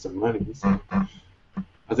still gets some money. So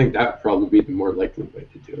I think that would probably be the more likely way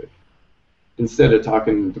to do it, instead of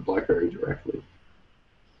talking to BlackBerry directly.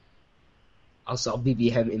 I'll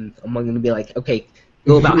BB him I'm going to be like, okay,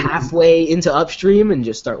 go about halfway into Upstream and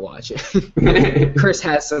just start watching. Chris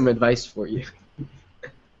has some advice for you.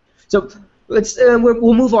 So let's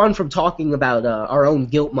we'll move on from talking about our own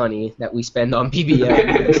guilt money that we spend on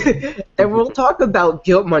BBM, and we'll talk about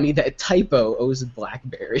guilt money that Typo owes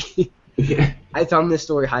BlackBerry. Yeah. I found this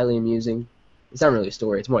story highly amusing. It's not really a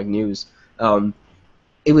story; it's more like news.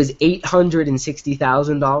 It was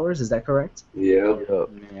 $860,000. Is that correct? Yeah.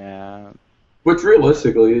 Yeah. Which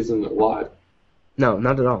realistically isn't a lot. No,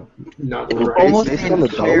 not at all. Not It's right. almost based the on the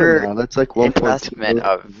entire dollar now. That's like 1.2 investment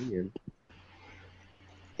of- million.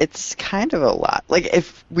 It's kind of a lot. Like,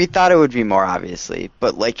 if we thought it would be more, obviously,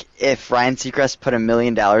 but like if Ryan Seacrest put $1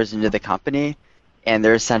 million into the company and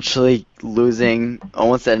they're essentially losing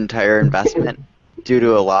almost that entire investment due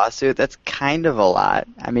to a lawsuit, that's kind of a lot.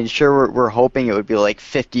 I mean, sure, we're hoping it would be like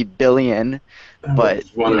 $50 billion, but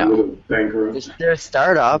Just want to you know, move bankrupt. they're a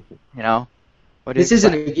startup, you know. What do you This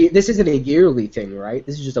isn't expect? this isn't a yearly thing, right?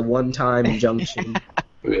 This is just a one-time injunction,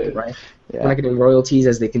 Yeah. right? Yeah. We're not getting royalties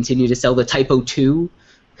as they continue to sell the Typo 2.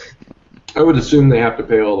 I would assume they have to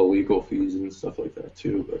pay all the legal fees and stuff like that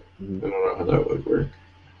too, but Mhm. I don't know how that would work.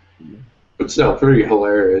 But still, pretty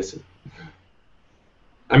hilarious.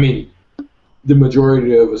 I mean, the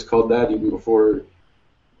majority of us called that even before.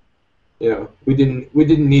 We didn't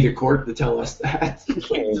need a court to tell us that.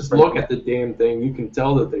 Just look at the damn thing. You can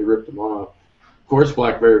tell that they ripped them off. Of course,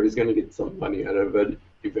 BlackBerry is going to get some money out of it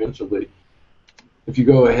eventually. If you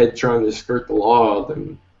go ahead trying to skirt the law,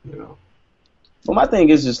 then Well, my thing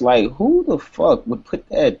is just like, who the fuck would put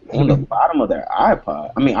that on the bottom of their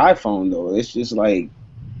iPhone though? It's just like,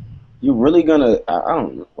 you're really gonna, I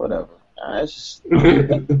don't know, whatever. It's just,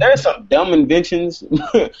 there's some dumb inventions,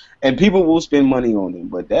 and people will spend money on them.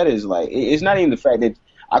 But that is like, it's not even the fact that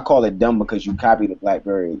I call it dumb because you copy the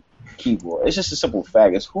BlackBerry keyboard. It's just a simple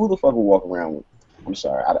fact. It's who the fuck will walk around with. I'm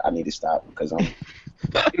sorry, I need to stop because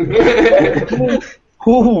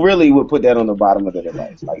who really would put that on the bottom of the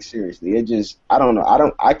device? Like, seriously, I don't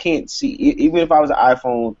know. I can't see, even if I was an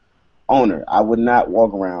iPhone owner, I would not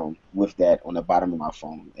walk around with that on the bottom of my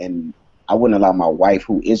phone. And I wouldn't allow my wife,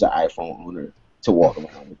 who is an iPhone owner, to walk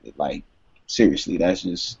around with it. Like, seriously, that's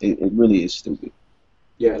just, it really is stupid.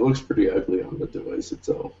 yeah, it looks pretty ugly on the device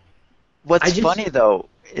itself. What's funny though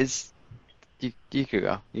is you could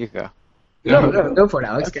go. You could go. No, go for it,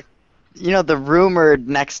 Alex. Okay. You know, the rumored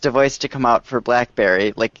next device to come out for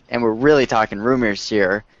BlackBerry, and we're really talking rumors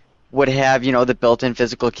here, would have, the built-in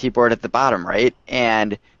physical keyboard at the bottom, right?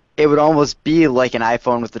 And it would almost be like an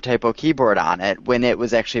iPhone with the Typo keyboard on it when it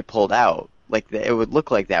was actually pulled out. Like it would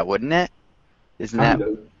look like that, wouldn't it? Isn't that?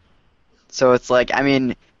 Kind of. So it's like, I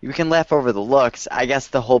mean, you can laugh over the looks. I guess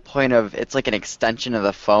the whole point of it's like an extension of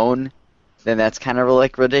the phone, then that's kind of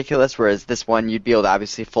like ridiculous. Whereas this one, you'd be able to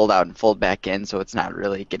obviously fold out and fold back in, so it's not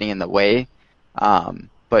really getting in the way.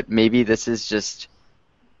 But maybe this is just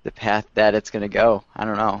the path that it's going to go. I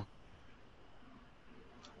don't know.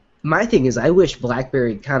 My thing is, I wish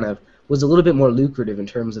BlackBerry kind of was a little bit more lucrative in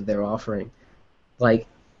terms of their offering. Like,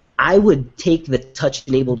 I would take the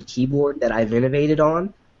touch-enabled keyboard that I've innovated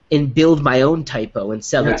on and build my own Typo and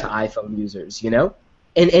sell it to iPhone users, you know?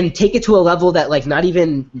 And take it to a level that, like, not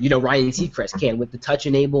even, you know, Ryan Seacrest can with the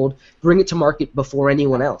touch-enabled. Bring it to market before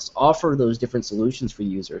anyone else. Offer those different solutions for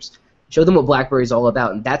users. Show them what BlackBerry is all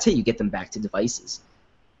about, and that's how you get them back to devices.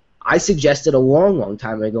 I suggested a long, long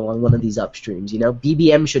time ago on one of these upstreams, you know,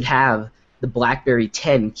 BBM should have the BlackBerry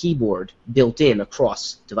 10 keyboard built in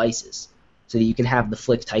across devices so that you can have the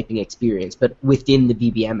Flick typing experience, but within the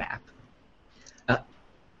BBM app.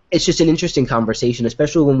 It's just an interesting conversation,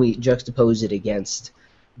 especially when we juxtapose it against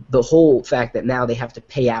the whole fact that now they have to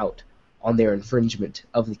pay out on their infringement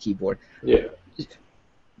of the keyboard. Yeah.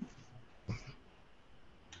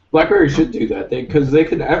 BlackBerry should do that because they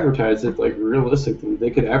could advertise it, like, realistically. They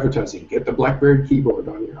could advertise it, get the BlackBerry keyboard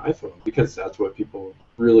on your iPhone, because that's what people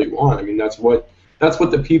really want. I mean, that's what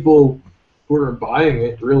the people who are buying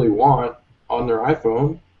it really want on their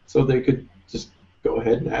iPhone, so they could just go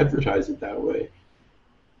ahead and advertise it that way.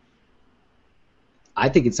 I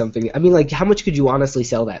think it's something. I mean, like, how much could you honestly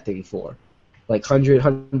sell that thing for? Like 100,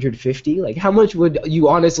 150? Like, how much would you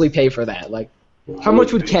honestly pay for that? Like, how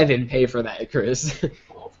much would Kevin pay for that, Chris?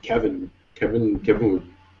 Kevin would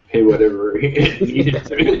pay whatever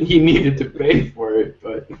he needed to pay for it,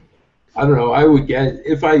 but I don't know. I would get,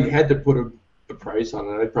 if I had to put a price on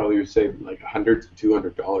it, I'd probably say like $100 to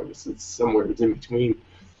 $200. It's somewhere in between.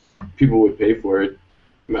 People would pay for it.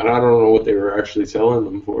 I mean, I don't know what they were actually selling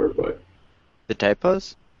them for, but The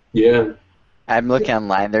Typos? yeah. I'm looking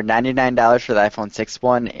online. They're $99 for the iPhone 6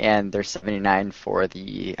 one, and they're $79 for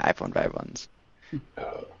the iPhone 5 ones.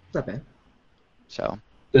 Not bad. So.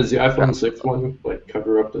 Does the iPhone 6 one like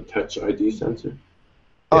cover up the Touch ID sensor?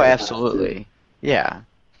 Oh, Yeah, absolutely. Yeah.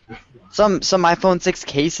 Some iPhone 6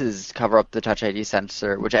 cases cover up the Touch ID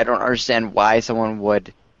sensor, which I don't understand why someone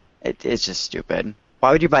would. It's just stupid.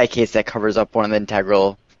 Why would you buy a case that covers up one of the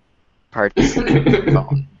integral parts of the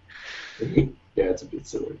phone? Yeah, it's a bit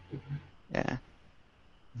silly. Yeah.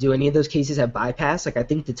 Do any of those cases have bypass? Like, I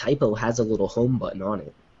think the Typo has a little home button on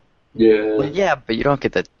it. Yeah. Well, yeah, but you don't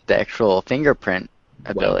get the actual fingerprint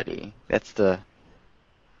ability. That's the,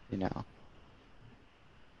 you know.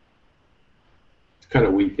 It's kind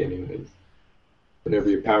of weak anyways. Whenever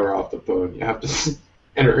you power off the phone, you have to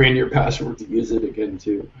enter in your password to use it again,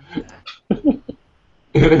 too.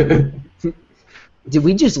 Did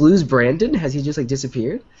we just lose Brandon? Has he just, like,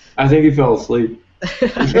 disappeared? I think he fell asleep.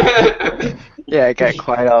 Yeah, it got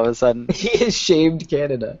quiet all of a sudden. He has shamed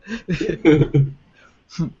Canada.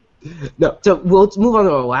 No, so we'll move on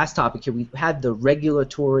to our last topic here. We've had the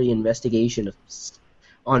regulatory investigation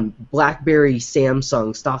on BlackBerry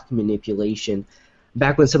Samsung stock manipulation.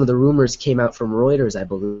 Back when some of the rumors came out from Reuters, I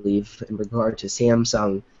believe, in regard to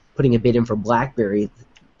Samsung putting a bid in for BlackBerry,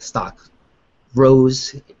 stock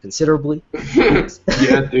rose considerably.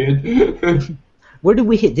 Yeah, dude. Where did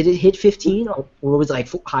we hit? Did it hit 15 or was it like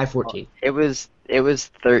high 14? It was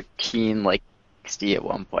 13, like 60 at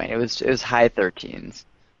one point. It was high 13s.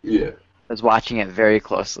 Yeah. I was watching it very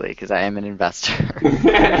closely because I am an investor.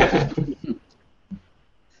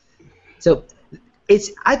 So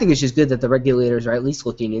I think it's just good that the regulators are at least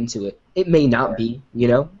looking into it. It may not be, you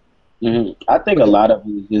know? Mm-hmm. I think a lot of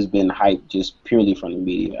it has been hyped just purely from the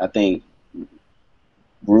media. I think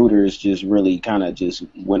Reuters just really kind of just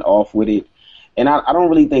went off with it. And I don't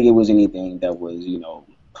really think it was anything that was, you know,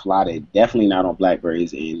 plotted. Definitely not on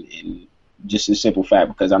BlackBerries, and just a simple fact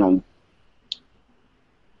because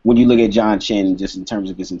when you look at John Chen, just in terms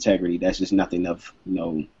of his integrity, that's just nothing of, you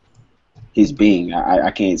know, his being. I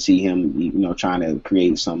can't see him, you know, trying to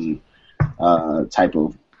create some type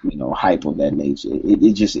of, you know, hype of that nature.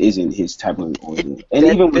 It just isn't his type of order. And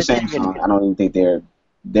even with Samsung, I don't even think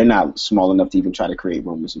they're not small enough to even try to create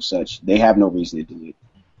rumors of such. They have no reason to do it.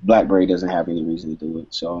 BlackBerry doesn't have any reason to do it.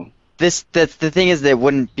 So that's the thing is that it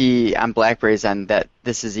wouldn't be on BlackBerry's end that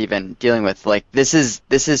this is even dealing with. Like this is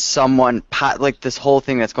someone like this whole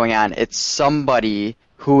thing that's going on. It's somebody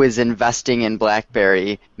who is investing in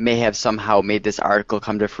BlackBerry may have somehow made this article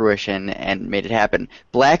come to fruition and made it happen.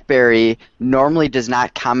 BlackBerry normally does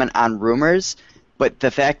not comment on rumors, but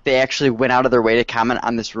the fact they actually went out of their way to comment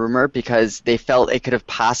on this rumor because they felt it could have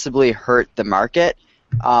possibly hurt the market,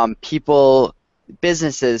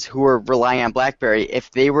 businesses who were relying on BlackBerry,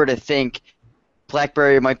 if they were to think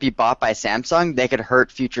BlackBerry might be bought by Samsung, they could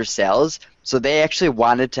hurt future sales. So they actually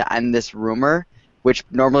wanted to end this rumor, which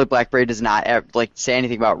normally BlackBerry does not say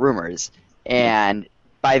anything about rumors. And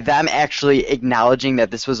by them actually acknowledging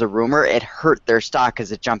that this was a rumor, it hurt their stock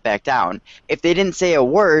because it jumped back down. If they didn't say a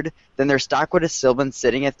word, then their stock would have still been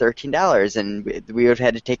sitting at $13, and we would have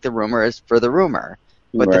had to take the rumor as for the rumor.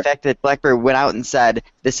 But the fact that BlackBerry went out and said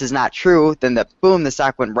this is not true, then boom, the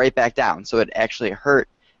stock went right back down. So it actually hurt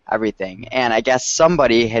everything. And I guess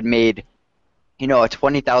somebody had made, a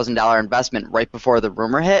 $20,000 investment right before the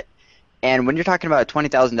rumor hit. And when you're talking about a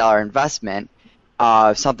 $20,000 investment,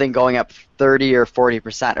 something going up 30 or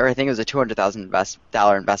 40%, or I think it was a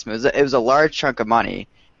 $200,000 investment. It was a large chunk of money,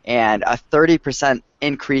 and a 30%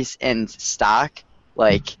 increase in stock,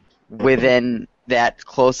 within that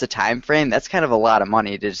close a time frame, that's kind of a lot of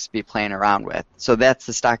money to just be playing around with. So that's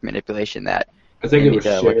the stock manipulation that I think it was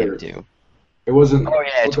look shares. into. It wasn't. Oh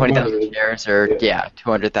yeah, 20,000 shares or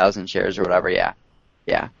 200,000 shares or whatever. Yeah.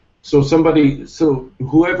 So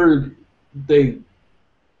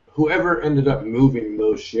whoever ended up moving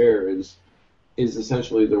those shares is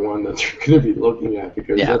essentially the one that they're going to be looking at,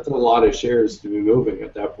 because that's a lot of shares to be moving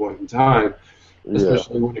at that point in time,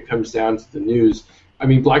 especially when it comes down to the news. I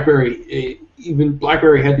mean, BlackBerry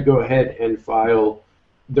had to go ahead and file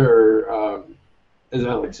their, as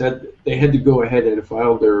Alex said, they had to go ahead and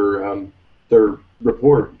file their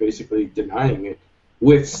report basically denying it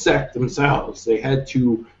with SEC themselves. They had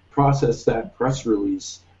to process that press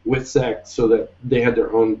release with SEC so that they had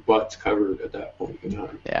their own butts covered at that point in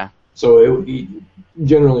time. Yeah. So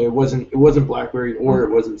generally it wasn't BlackBerry or it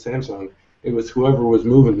wasn't Samsung. It was whoever was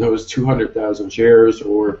moving those 200,000 shares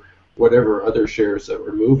or whatever other shares that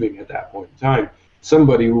were moving at that point in time.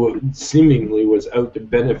 Somebody seemingly was out to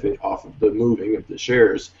benefit off of the moving of the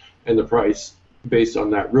shares and the price based on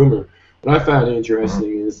that rumor. What I found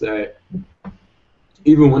interesting is that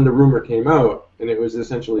even when the rumor came out and it was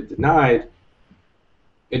essentially denied,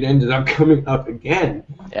 it ended up coming up again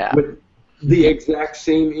with the exact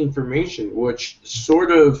same information, which sort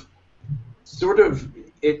of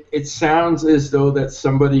it sounds as though that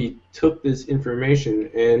somebody took this information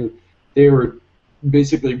and they were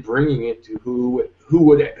basically bringing it to who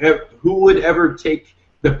would ever take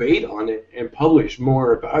the bait on it and publish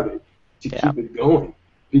more about it to keep it going.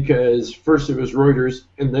 Because first it was Reuters,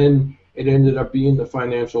 and then it ended up being the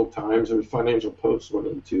Financial Times or Financial Post, one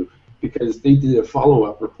of the two, because they did a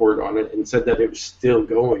follow-up report on it and said that it was still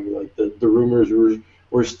going. Like the rumors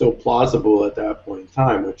were still plausible at that point in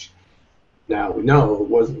time, which now we know it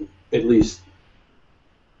wasn't, at least,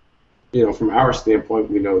 from our standpoint,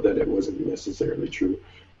 we know that it wasn't necessarily true.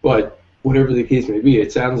 But whatever the case may be,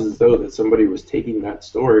 it sounds as though that somebody was taking that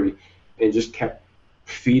story and just kept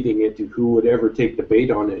feeding it to who would ever take the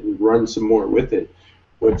bait on it and run some more with it,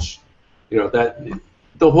 which, that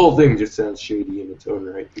the whole thing just sounds shady in its own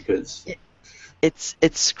right, because it's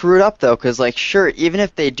screwed up though, because sure, even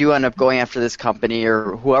if they do end up going after this company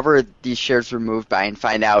or whoever these shares were moved by and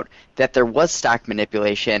find out that there was stock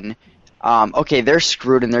manipulation, okay, they're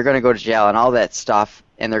screwed and they're going to go to jail and all that stuff,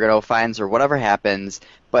 and they're going to owe fines or whatever happens.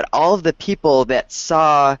 But all of the people that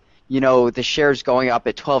saw, the shares going up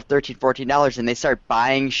at $12, $13, $14, and they start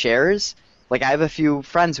buying shares, I have a few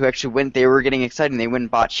friends who actually they were getting excited and they went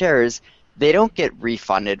and bought shares. They don't get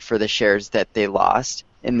refunded for the shares that they lost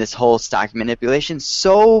in this whole stock manipulation.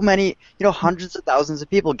 So many, hundreds of thousands of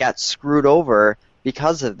people got screwed over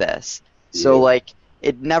because of this. So,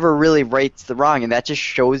 it never really rights the wrong, and that just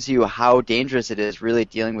shows you how dangerous it is really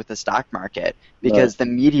dealing with the stock market, because the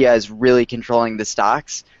media is really controlling the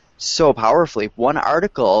stocks so powerfully. One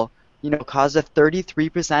article, caused a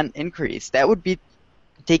 33% increase. That would be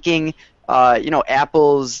taking,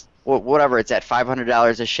 Apple's, whatever it's at,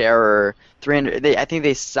 $500 a share or $300. I think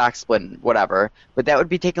they stock split, whatever. But that would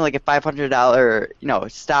be taking a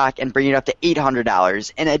 $500, stock and bringing it up to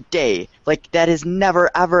 $800 in a day. That has never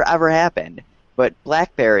ever ever happened. But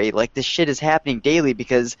BlackBerry, this shit is happening daily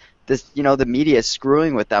because this, the media is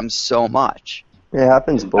screwing with them so much. It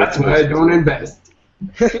happens both ways. That's why I don't invest.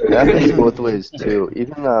 It happens both ways too.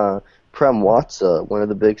 Even Prem Watsa, one of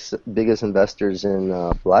the biggest investors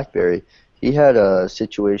in BlackBerry, he had a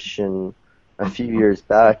situation a few years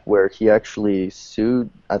back where he actually sued.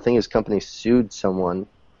 I think his company sued someone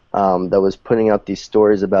that was putting out these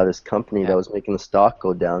stories about his company that was making the stock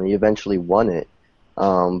go down. He eventually won it.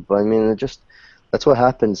 But I mean, that's what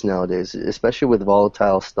happens nowadays, especially with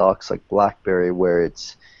volatile stocks like BlackBerry, where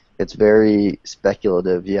it's It's very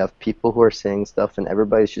speculative. You have people who are saying stuff, and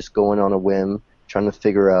everybody's just going on a whim, trying to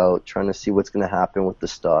figure out, trying to see what's going to happen with the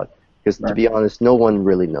stock. Because to be honest, no one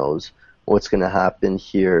really knows what's going to happen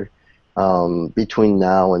here between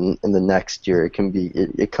now and the next year.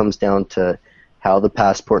 It comes down to how the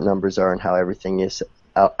passport numbers are and how everything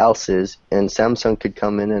else is. And Samsung could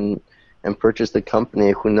come in and purchase the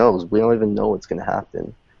company. Who knows? We don't even know what's going to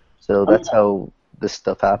happen. So that's how this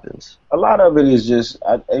stuff happens. A lot of it is just,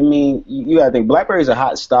 I mean, you gotta think BlackBerry is a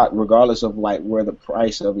hot stock regardless of like where the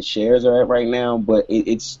price of its shares are at right now. But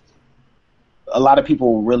it's a lot of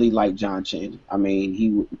people really like John Chen. I mean,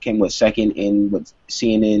 he came second in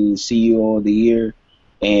CNN CEO of the year,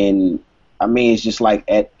 and I mean it's just like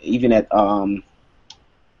at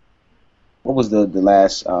what was the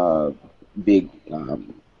last big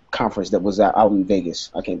conference that was out in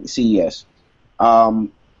Vegas? I can't CES.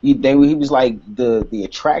 He was like the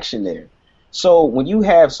attraction there. So when you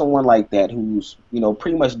have someone like that who's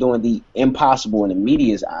pretty much doing the impossible in the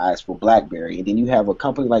media's eyes for BlackBerry, and then you have a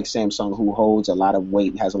company like Samsung who holds a lot of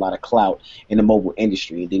weight and has a lot of clout in the mobile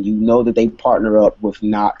industry, and then you know that they partner up with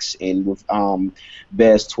Knox and with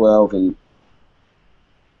BES 12, and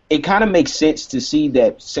it kind of makes sense to see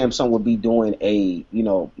that Samsung would be doing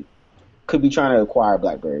could be trying to acquire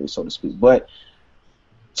BlackBerry, so to speak, but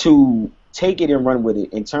to take it and run with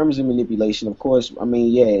it in terms of manipulation. Of course, I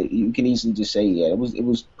mean, yeah, you can easily just say, yeah, it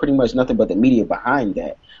was pretty much nothing but the media behind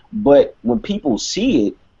that. But when people see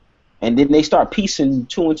it and then they start piecing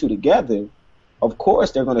two and two together, of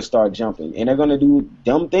course they're going to start jumping and they're going to do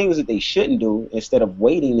dumb things that they shouldn't do instead of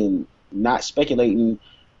waiting and not speculating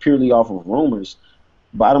purely off of rumors.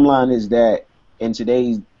 Bottom line is that in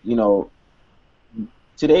today's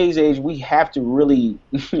age, we have to really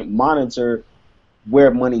monitor where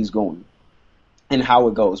money's going and how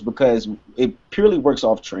it goes, because it purely works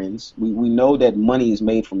off trends. We know that money is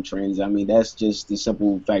made from trends. I mean, that's just the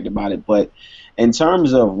simple fact about it. But in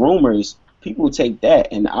terms of rumors, people take that,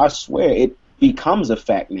 and I swear it becomes a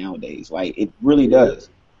fact nowadays. Like, it really does.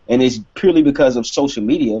 And it's purely because of social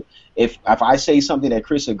media. If I say something that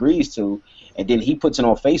Chris agrees to, and then he puts it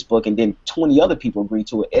on Facebook, and then 20 other people agree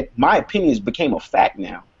to it, my opinions became a fact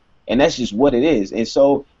now. And that's just what it is. And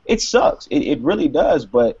so it sucks. It really does.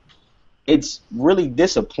 But it's really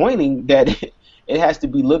disappointing that it has to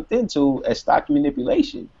be looked into as stock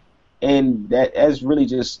manipulation. And that as really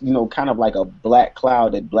just, kind of like a black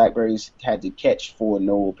cloud that BlackBerry's had to catch for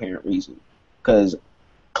no apparent reason. Because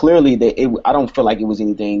clearly, I don't feel like it was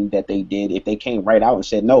anything that they did. If they came right out and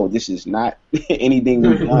said, no, this is not anything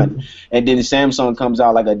we've done, and then Samsung comes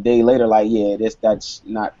out like a day later like, yeah, that's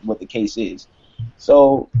not what the case is.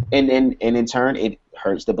 So, and in turn, it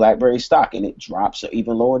hurts the BlackBerry stock, and it drops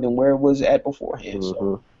even lower than where it was at beforehand. Mm-hmm.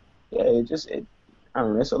 So, yeah, I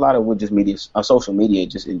don't know, it's a lot of with just media, social media,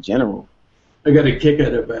 just in general. I got a kick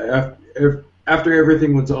out of it. After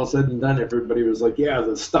everything was all said and done, everybody was like, yeah,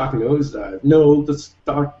 the stock nosedive. No, the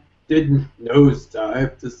stock didn't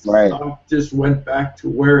nosedive. The stock just went back to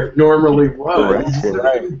where it normally was.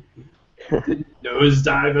 Right. It didn't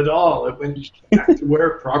nosedive at all. It went back to where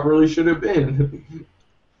it properly should have been.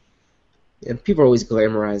 Yeah, people are always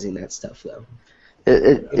glamorizing that stuff, though.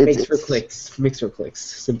 It makes for clicks.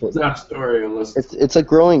 Simple. It's not a story unless it's a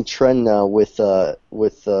growing trend now with the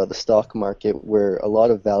stock market, where a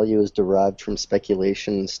lot of value is derived from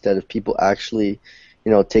speculation instead of people actually,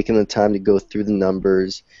 taking the time to go through the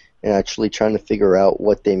numbers and actually trying to figure out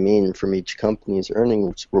what they mean from each company's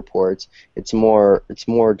earnings reports. It's more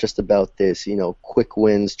just about this, quick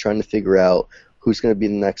wins, trying to figure out who's going to be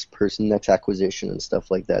the next person, next acquisition, and stuff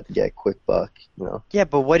like that to get a quick buck, Yeah,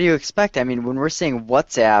 but what do you expect? I mean, when we're seeing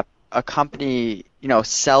WhatsApp, a company,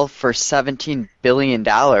 sell for $17 billion,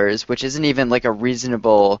 which isn't even like a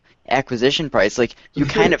reasonable acquisition price, like, you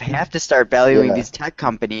kind of have to start valuing these tech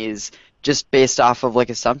companies just based off of like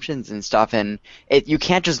assumptions and stuff, and you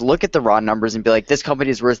can't just look at the raw numbers and be like, this company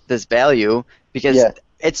is worth this value, because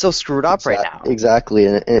it's so screwed up right now. Exactly,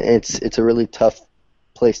 and it's a really tough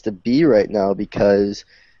place to be right now, because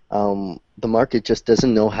the market just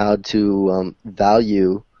doesn't know how to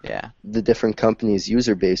value the different companies'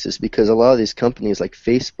 user bases, because a lot of these companies like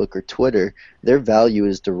Facebook or Twitter, their value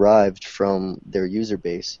is derived from their user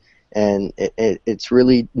base, and it's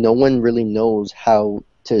really, no one really knows how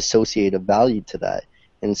to associate a value to that,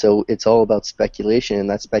 and so it's all about speculation,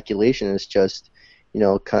 and that speculation is just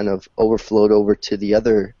kind of overflowed over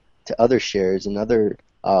to other shares and other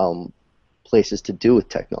places to do with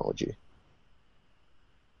technology.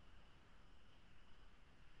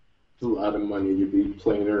 It's a lot of money to be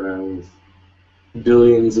playing around with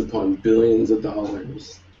billions upon billions of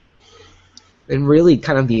dollars. and really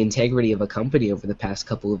kind of the integrity of a company over the past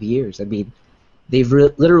couple of years. I mean, they've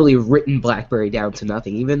literally written BlackBerry down to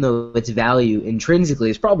nothing, even though its value intrinsically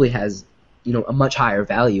is probably has, a much higher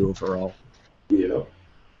value overall. Yeah.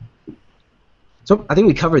 So I think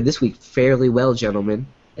we covered this week fairly well, gentlemen.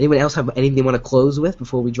 Anyone else have anything they want to close with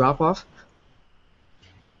before we drop off?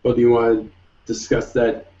 Well, do you want to discuss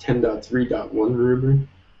that 10.3.1 rumor?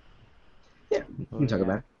 Yeah, we can talk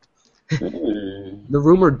about it. The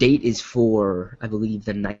rumor date is for, I believe,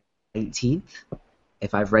 the 19th,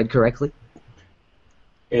 if I've read correctly.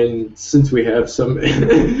 And since we have some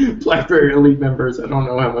BlackBerry Elite members, I don't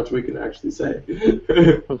know how much we can actually say.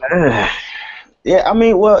 Yeah, I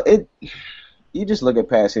mean, well, you just look at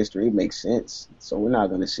past history, it makes sense. So we're not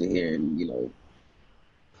going to sit here and,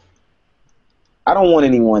 I don't want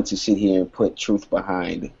anyone to sit here and put truth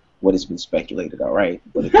behind what has been speculated, all right?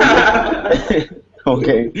 But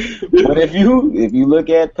okay. But if you look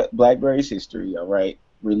at BlackBerry's history, all right,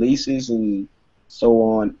 releases and so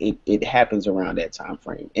on, it happens around that time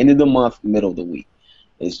frame. End of the month, middle of the week.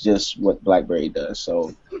 It's just what BlackBerry does.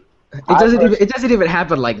 So it doesn't even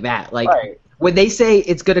happen like that. Like right. When they say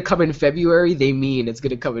it's gonna come in February, they mean it's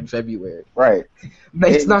gonna come in February. Right.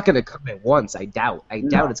 It's not gonna come at once. I doubt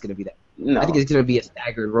it's gonna be that. No. I think it's gonna be a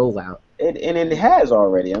staggered rollout. And it has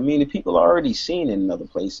already. I mean, people are already seen it in other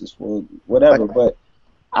places for whatever. But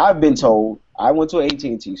I've been told. I went to an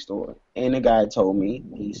AT&T store, and the guy told me,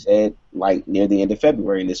 he said, like, near the end of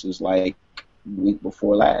February, and this was, like, the week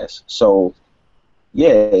before last. So, yeah,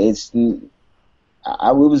 it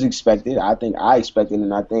was expected. I think I expected,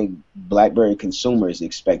 and I think BlackBerry consumers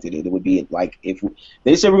expected it. It would be, like, if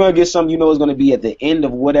they say we're going to get something, it's going to be at the end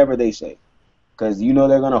of whatever they say. Because, they're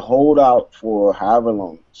going to hold out for however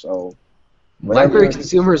long. So, BlackBerry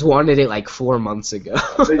consumers wanted it, like, 4 months ago.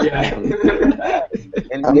 Yeah.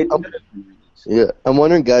 Yeah, I'm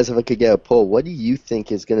wondering, guys, if I could get a poll. What do you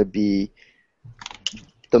think is going to be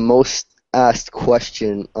the most asked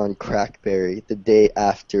question on Crackberry the day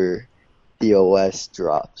after the OS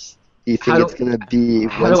drops? Do you think it's going to be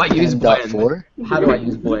how do I use Blend? 10.4? How do I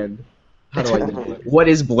use Blend? What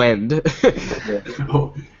is Blend?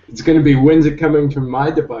 Oh, it's going to be, when's it coming to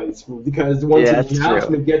my device? Because once the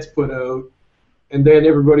announcement gets put out, and then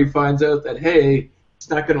everybody finds out that, hey, it's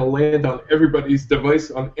not going to land on everybody's device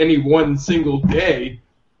on any one single day.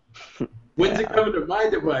 When's it coming to my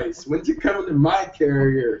device? When's it coming to my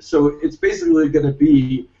carrier? So it's basically going to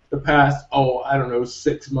be the past,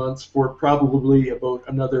 6 months for probably about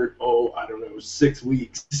another, 6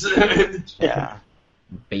 weeks. Yeah.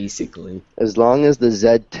 Basically. As long as the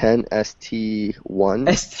Z10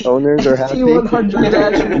 ST1 owners are happy, ST100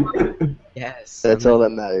 actually. Yes. That's all that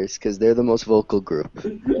matters, because they're the most vocal group.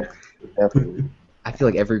 Definitely. I feel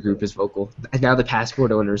like every group is vocal. And now the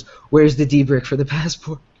Passport owners, where's the D-brick for the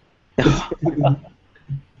Passport?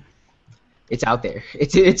 It's out there.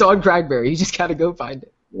 It's on Crackberry. You just gotta go find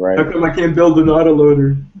it. Right. How come I can't build an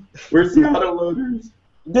autoloader? Where's the autoloaders?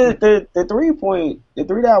 The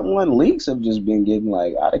 3.1 leaks have just been getting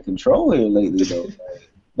like out of control here lately, though.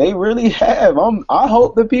 They really have. I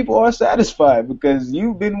hope that people are satisfied because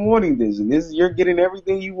you've been wanting this, and you're getting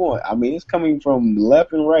everything you want. I mean, it's coming from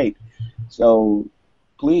left and right. So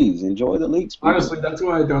please enjoy the leaks. People. Honestly, that's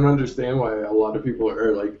why I don't understand why a lot of people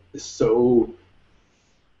are like so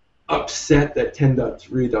upset that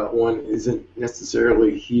 10.3.1 isn't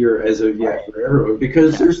necessarily here as of yet for everyone,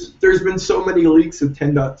 because there's been so many leaks of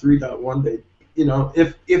 10.3.1 that,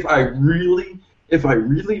 if I really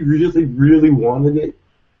wanted it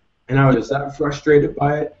and I was that frustrated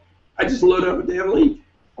by it, I just load up a damn leak.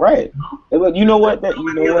 Right. But you know what?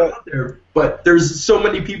 But there's so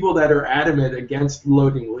many people that are adamant against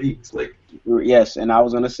loading leaks. Like, yes, and I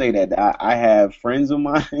was going to say that. I have friends of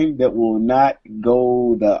mine that will not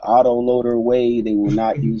go the autoloader way. They will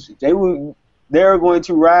not use it. They're going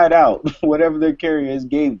to ride out whatever their carriers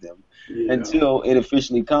gave them until it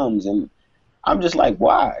officially comes. And I'm just like,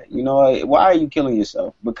 why? Why are you killing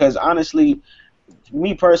yourself? Because honestly,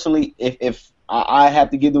 me personally, if I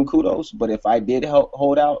have to give them kudos, but if I did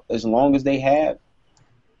hold out as long as they have,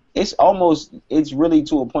 it's really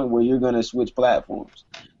to a point where you're going to switch platforms.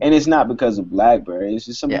 And it's not because of BlackBerry. It's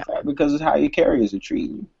just simply because of how your carriers are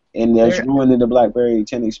treating you. And that's ruining the BlackBerry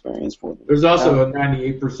 10 experience for them. There's also a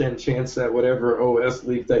 98% chance that whatever OS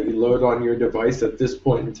leak that you load on your device at this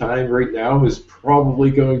point in time right now is probably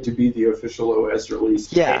going to be the official OS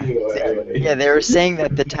release. Yeah. Anyway. Yeah, they were saying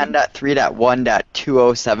that the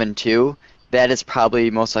 10.3.1.2072, that is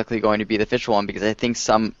probably most likely going to be the official one, because I think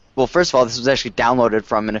some well, first of all, this was actually downloaded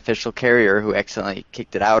from an official carrier who accidentally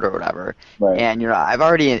kicked it out or whatever. Right. And I've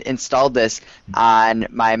already installed this on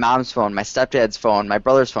my mom's phone, my stepdad's phone, my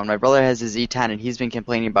brother's phone. My brother has his Z10, and he's been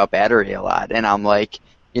complaining about battery a lot. And I'm like,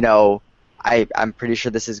 I'm pretty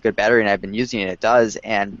sure this is good battery, and I've been using it. It does.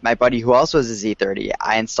 And my buddy who also has a Z30,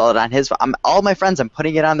 I installed it on his phone. All my friends, I'm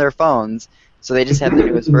putting it on their phones, so they just have the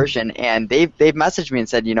newest version. And they've messaged me and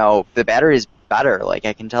said, the battery's better. Like,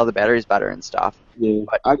 I can tell the battery's better and stuff. Yeah.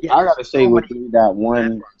 But, I gotta say with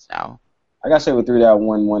 3.1 now. I gotta say with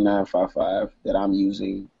 3.1.1955 that I'm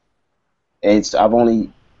using, I've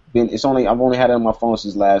only had it on my phone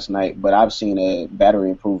since last night, but I've seen a battery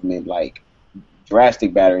improvement, like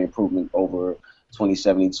drastic battery improvement over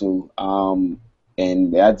 2072.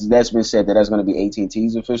 And that's been said that's going to be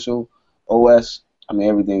AT&T's official OS. I mean,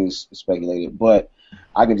 everything's speculated, but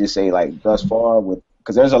I can just say, like, thus far,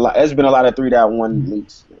 because there's been a lot of 3.1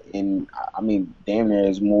 leaks, and I mean, damn near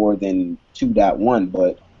is more than 2.1,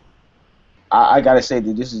 but I gotta say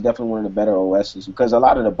that this is definitely one of the better OSs, because a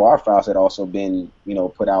lot of the bar files had also been,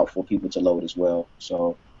 put out for people to load as well.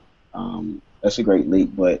 So that's a great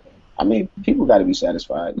leak, but I mean, people got to be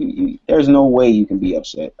satisfied. There's no way you can be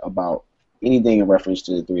upset about anything in reference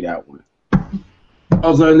to the 3.1.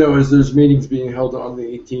 All I know is there's meetings being held on the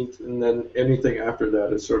 18th, and then anything after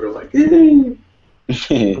that is sort of like, hey.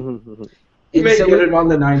 You may get it on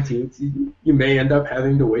the 19th. You may end up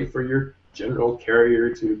having to wait for your general carrier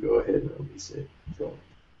to go ahead and release it. So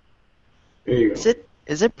there you go.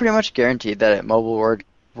 Is it pretty much guaranteed that at Mobile World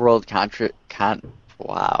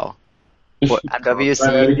wow. What,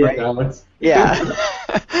 MWC, right?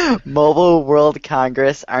 Yeah. Mobile World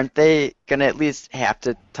Congress, aren't they going to at least have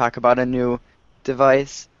to talk about a new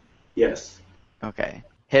device? Yes. Okay.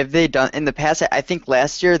 Have they done, in the past, I think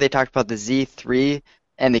last year they talked about the Z3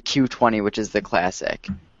 and the Q20, which is the classic.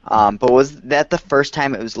 But was that the first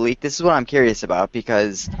time it was leaked? This is what I'm curious about,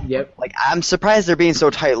 because I'm surprised they're being so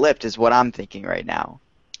tight-lipped is what I'm thinking right now.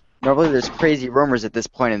 Normally there's crazy rumors at this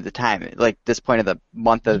point in the time, like this point of the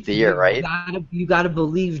month of the year, right? You gotta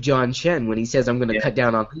believe John Chen when he says, I'm going to cut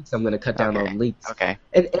down on leaks, I'm going to cut down on leaks. Okay.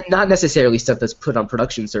 And not necessarily stuff that's put on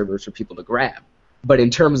production servers for people to grab, but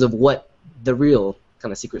in terms of what the real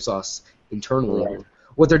kind of secret sauce internally,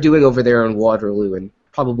 what they're doing over there in Waterloo, and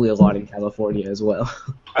probably a lot in California as well.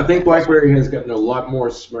 I think BlackBerry has gotten a lot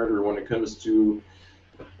more smarter when it comes to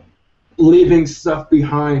leaving stuff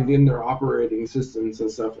behind in their operating systems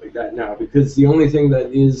and stuff like that now, because the only thing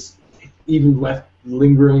that is even left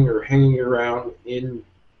lingering or hanging around in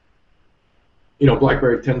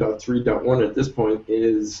BlackBerry 10.3.1 at this point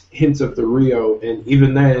is hints of the Rio, and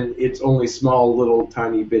even then it's only small little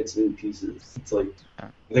tiny bits and pieces. It's like, I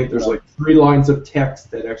think there's like 3 lines of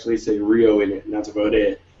text that actually say Rio in it, and that's about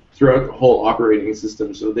it throughout the whole operating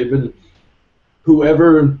system. So they've been,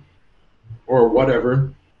 whoever or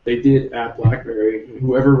whatever they did at BlackBerry,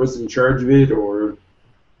 whoever was in charge of it, or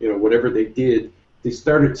whatever they did, they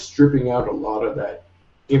started stripping out a lot of that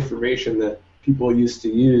information that people used to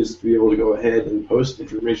use to be able to go ahead and post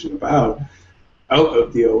information about out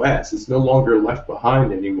of the OS. It's no longer left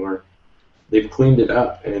behind anymore. They've cleaned it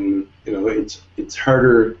up, and it's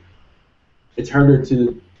harder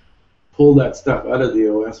to pull that stuff out of the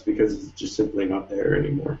OS because it's just simply not there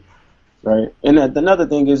anymore. Right. And another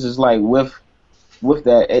thing is like with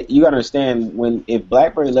that, you gotta understand, if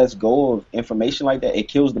BlackBerry lets go of information like that, it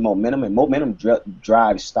kills the momentum, and momentum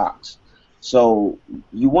drives stocks. So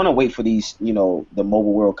you want to wait for these, the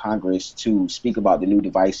Mobile World Congress to speak about the new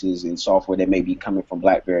devices and software that may be coming from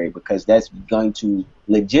BlackBerry, because that's going to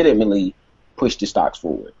legitimately push the stocks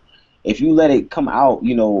forward. If you let it come out,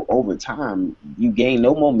 over time, you gain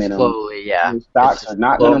no momentum. Slowly, yeah. Stocks are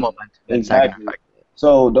not going to exactly.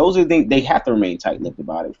 So those are things they have to remain tight-lipped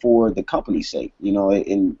about it for the company's sake,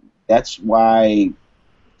 and that's why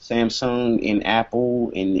Samsung and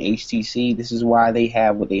Apple and HTC, this is why they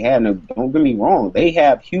have what they have. Now, don't get me wrong, they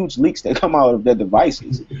have huge leaks that come out of their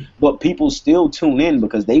devices, but people still tune in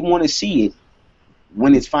because they want to see it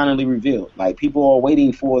when it's finally revealed. Like, people are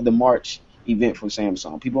waiting for the March event for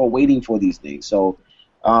Samsung. People are waiting for these things. So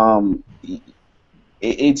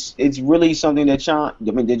it's really something that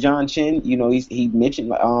John Chen, he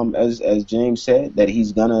mentioned, as James said, that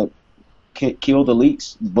he's gonna kill the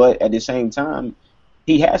leaks, but at the same time,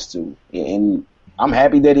 he has to, and I'm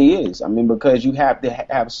happy that he is. I mean, because you have to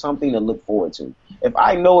have something to look forward to. If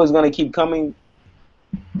I know it's gonna keep coming,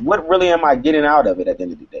 what really am I getting out of it at the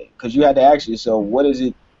end of the day? Because you have to ask yourself, what is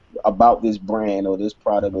it about this brand or this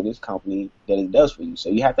product or this company that it does for you? So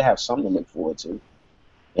you have to have something to look forward to.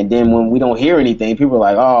 And then when we don't hear anything, people are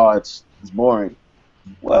like, "Oh, it's boring."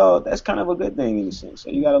 Well, that's kind of a good thing in a sense. So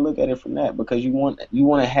you got to look at it from that because you want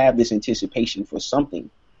to have this anticipation for something.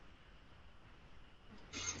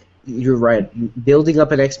 You're right. Building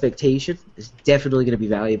up an expectation is definitely going to be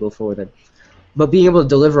valuable for them. But being able to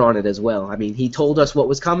deliver on it as well. I mean, he told us what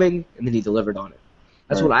was coming, and then he delivered on it.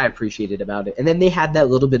 That's Right. what I appreciated about it. And then they had that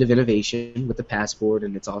little bit of innovation with the passport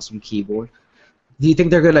and its awesome keyboard. Do you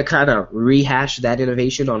think they're going to kind of rehash that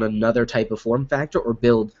innovation on another type of form factor or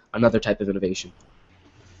build another type of innovation?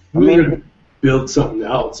 I mean- We're gonna build something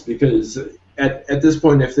else because at this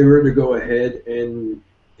point, if they were to go ahead and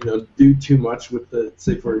do too much with the,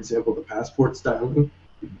 say for example, the passport styling,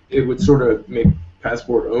 it would sort of make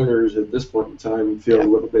passport owners at this point in time feel a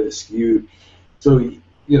little bit askewed. So you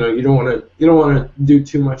don't want to do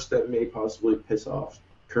too much that may possibly piss off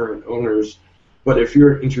current owners. But if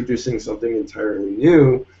you're introducing something entirely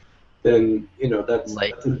new, then that's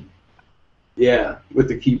Like- yeah, with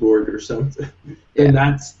the keyboard or something. And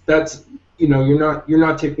that's you're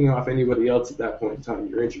not taking off anybody else at that point in time.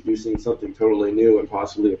 You're introducing something totally new and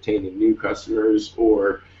possibly obtaining new customers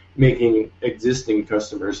or making existing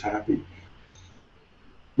customers happy.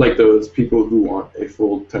 Like those people who want a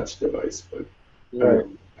full touch device. But Right.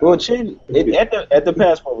 Well, Chin, at the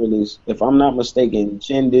passport release, if I'm not mistaken,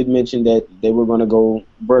 Chin did mention that they were going to go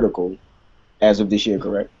vertical as of this year,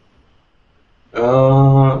 correct?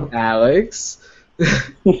 Alex?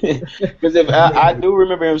 Because if I do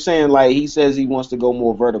remember him saying, like, he says he wants to go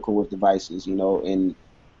more vertical with devices, and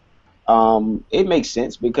it makes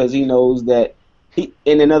sense because he knows that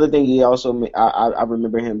and another thing he also I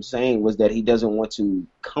remember him saying was that he doesn't want to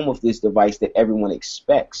come with this device that everyone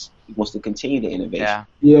expects. He wants to continue to innovate. Yeah.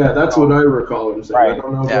 Yeah, that's what I recall him saying. Right. I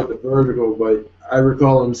don't know about the vertical, but I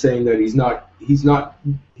recall him saying that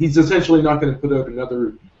he's essentially not going to put out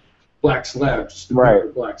another black slab, just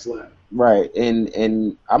another black slab. Right, and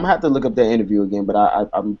I'm gonna have to look up that interview again, but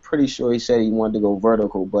I'm pretty sure he said he wanted to go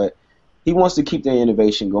vertical, but he wants to keep the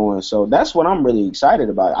innovation going. So that's what I'm really excited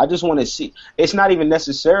about. I just want to see. It's not even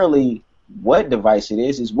necessarily what device it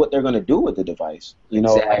is; it's what they're gonna do with the device.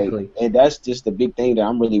 Exactly. And that's just the big thing that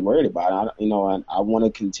I'm really worried about. I want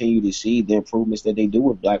to continue to see the improvements that they do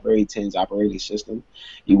with BlackBerry 10's operating system.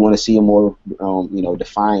 You want to see a more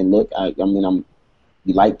defined look.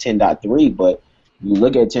 You like 10.3, but you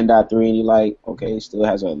look at 10.3 and you're like, okay, it still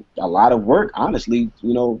has a lot of work, honestly,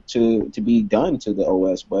 to be done to the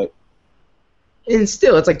OS, but And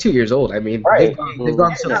still, it's like 2 years old. I mean, right, they've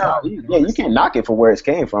gone so far. Yeah, you can't knock it for where it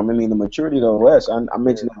came from. I mean, the maturity of the OS, I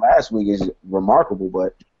mentioned it last week, is remarkable,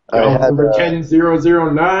 but Number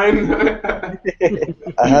 10009.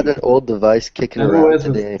 I had an old device kicking around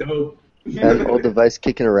today. I had an old device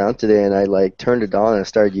kicking around today, and I turned it on and I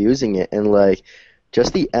started using it, and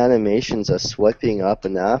just the animations of swiping up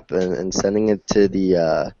an app and sending it to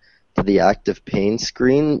the active pane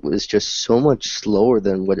screen was just so much slower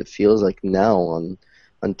than what it feels like now on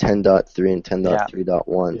 10.3 and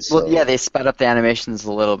 10.3.1. So. Well, yeah, they sped up the animations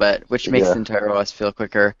a little bit, which makes the entire OS feel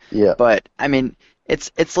quicker. Yeah. But I mean,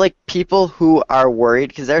 it's like people who are worried,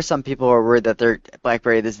 because there are some people who are worried that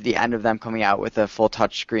BlackBerry, this is the end of them coming out with a full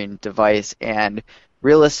touchscreen device, and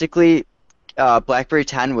realistically, BlackBerry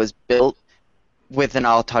 10 was built with an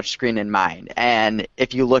all touchscreen in mind, and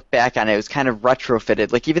if you look back on it, it was kind of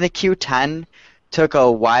retrofitted. Like even the Q10 took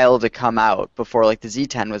a while to come out before the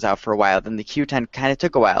Z10 was out for a while. Then the Q10 kind of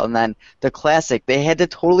took a while, and then the Classic, they had to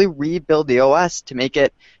totally rebuild the OS to make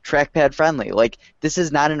it trackpad friendly. This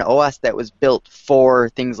is not an OS that was built for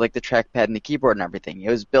things like the trackpad and the keyboard and everything. It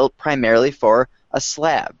was built primarily for a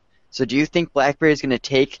slab. So do you think BlackBerry is going to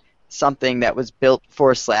take something that was built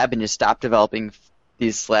for a slab and just stop developing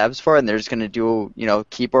these slabs for it, and they're just going to do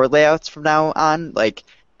keyboard layouts from now on?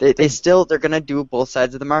 They're going to do both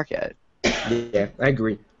sides of the market. Yeah, I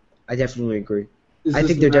agree. I definitely agree. It's I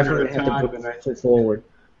just think a they're matter definitely of have time, and to push forward.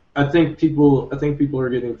 I think people are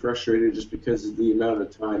getting frustrated just because of the amount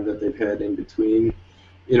of time that they've had in between.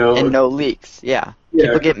 And no leaks. Yeah.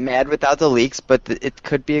 People get mad without the leaks, but it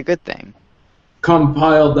could be a good thing.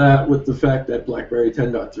 Compile that with the fact that BlackBerry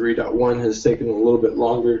 10.3.1 has taken a little bit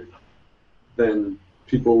longer than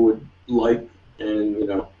people would like,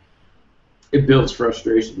 and it builds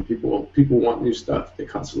frustration. People want new stuff. They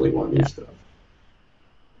constantly want new stuff.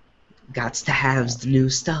 Gots to have the new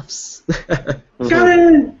stuffs.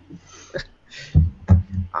 Got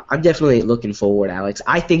I'm definitely looking forward, Alex.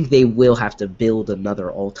 I think they will have to build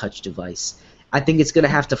another all-touch device. I think it's going to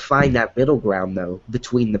have to find that middle ground, though,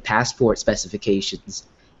 between the Passport specifications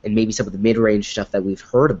and maybe some of the mid-range stuff that we've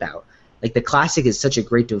heard about. The Classic is such a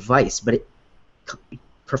great device, but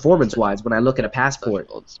performance-wise, when I look at a Passport,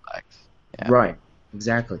 Old specs. Yeah. right,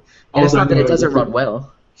 exactly. And it's not that it doesn't run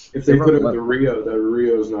well. if they put out the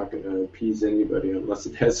Rio is not going to appease anybody unless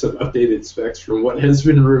it has some updated specs from what has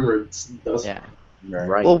been rumored thus far.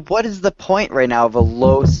 Right. Well, what is the point right now of a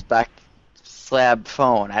low spec slab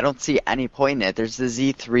phone? I don't see any point in it. There's the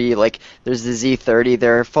Z3, like there's the Z30.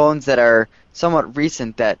 There are phones that are somewhat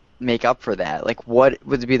recent that make up for that. Like, what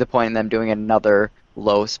would be the point in them doing another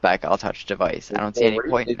low spec all touch device? I don't see any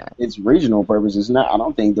point in it. It's regional purpose. It's not. I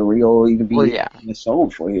don't think the Rio will even be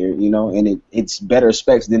sold for here. And it's better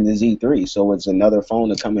specs than the Z3. So it's another phone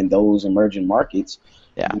to come in those emerging markets.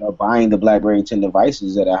 Yeah. Buying the BlackBerry 10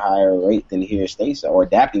 devices at a higher rate than here stateside, or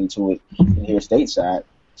adapting to it than here stateside.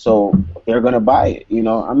 So they're gonna buy it.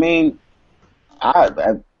 I mean,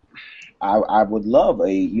 I would love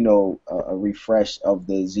a refresh of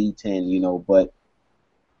the Z10. But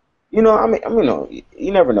you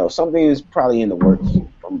never know. Something is probably in the works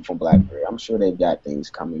from BlackBerry. I'm sure they've got things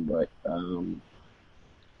coming, but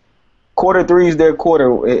quarter three is their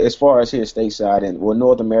quarter as far as here stateside, and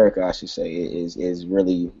North America, I should say, is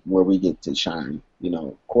really where we get to shine.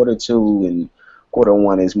 Quarter two and quarter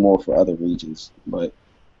one is more for other regions, but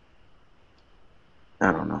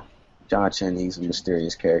I don't know. John Chen, he's a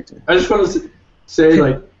mysterious character. I just want to say,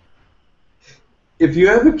 like, if you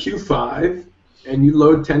have a Q5 and you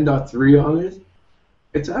load 10.3 on it,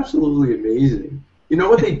 it's absolutely amazing. You know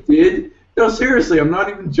what they did? No, seriously, I'm not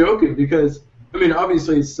even joking, because, I mean,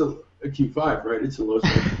 obviously it's still a Q5, right? It's a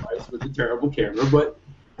low-spec device with a terrible camera, but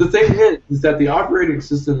the thing is that the operating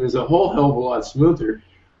system is a whole hell of a lot smoother.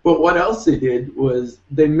 But what else they did was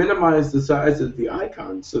they minimized the size of the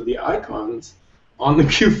icons, so the icons on the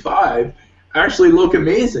Q5 actually look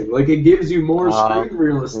amazing. Like, it gives you more screen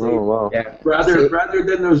real estate. Oh, wow. Yeah. Rather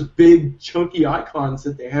than those big chunky icons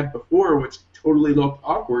that they had before, which totally looked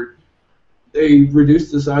awkward. They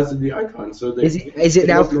reduced the size of the icon, so they, is it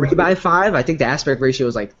now 3:5? I think the aspect ratio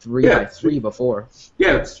was like 3:3 before.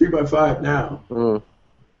 Yeah, it's 3:5 now.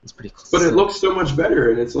 It's pretty close. But it looks so much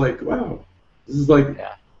better, and it's like, wow,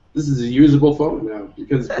 this is a usable phone now,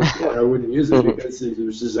 because before I wouldn't use it because it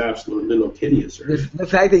was just absolutely little hideous. Right? The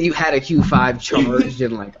fact that you had a Q5 charged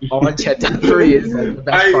and like on 10.3 is like the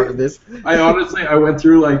best part of this. I went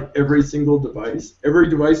through like every single device. Every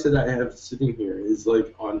device that I have sitting here is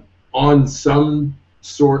like on some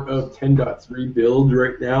sort of 10.3 build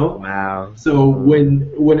right now. Wow. So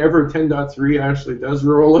whenever 10.3 actually does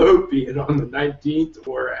roll out, be it on the 19th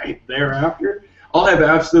or thereafter, I'll have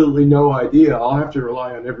absolutely no idea. I'll have to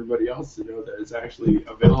rely on everybody else to know that it's actually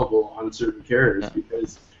available on certain carriers,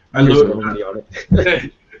 because I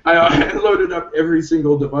loaded up every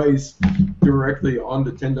single device directly on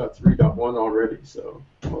the 10.3.1 already. So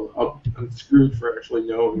I'm screwed for actually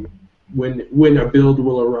knowing when a build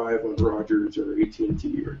will arrive on Rogers or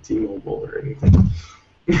AT&T or T-Mobile or anything.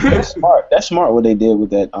 That's smart. That's smart what they did with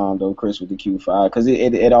that, though, Chris, with the Q5, because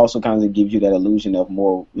it also kind of gives you that illusion of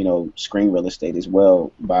more, screen real estate as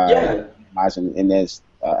well by minimizing, and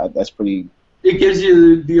that's pretty. It gives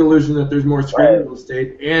you the illusion that there's more screen real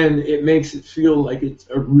estate, and it makes it feel like it's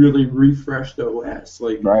a really refreshed OS.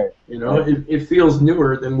 Like, it feels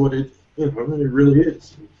newer than what it really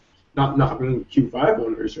is. Not knocking Q5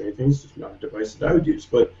 owners or anything. It's just not a device that I would use,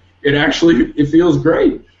 but it feels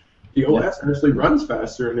great. The OS actually runs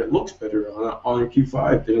faster and it looks better on a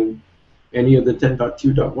Q5 than any of the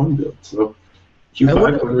 10.2.1 builds. So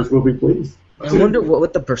Q5 owners will be pleased. I wonder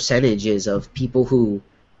what the percentage is of people who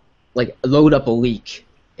like load up a leak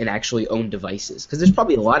and actually own devices, because there's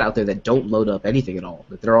probably a lot out there that don't load up anything at all,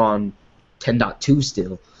 that they're on 10.2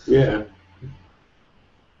 still. Yeah.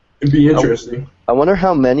 It'd be interesting. I wonder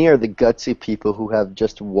how many are the gutsy people who have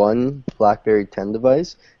just one BlackBerry 10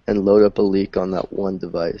 device and load up a leak on that one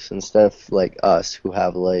device, instead of like us who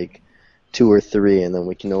have like 2 or 3, and then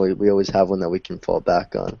we always have one that we can fall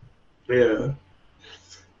back on. Yeah,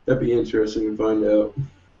 that'd be interesting to find out.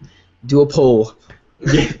 Do a poll.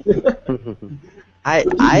 I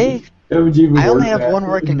only have one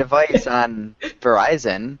working device on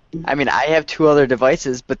Verizon. I mean, I have 2 other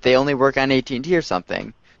devices, but they only work on AT&T or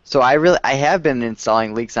something. So I have been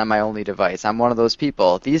installing leaks on my only device. I'm one of those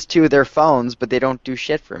people. These 2, they're phones, but they don't do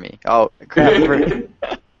shit for me. Oh, crap.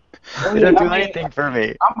 They don't do anything for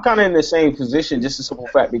me. I'm kind of in the same position, just a simple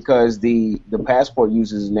fact, because the Passport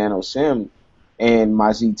uses nano SIM, and my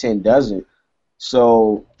Z10 doesn't.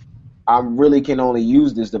 So I really can only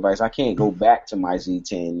use this device. I can't go back to my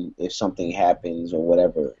Z10 if something happens or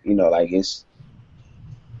whatever.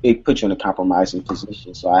 It puts you in a compromising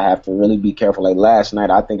position, so I have to really be careful. Like last night,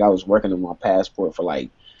 I think I was working on my Passport for like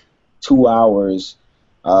 2 hours,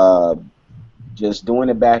 just doing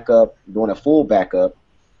a full backup.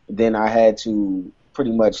 Then I had to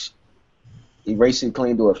pretty much erase it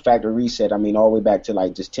clean, do a factory reset. I mean, all the way back to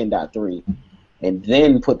like just 10.3, and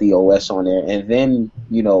then put the OS on there, and then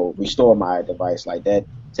restore my device. Like that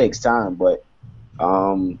takes time, but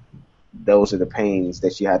those are the pains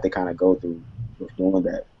that you have to kind of go through with doing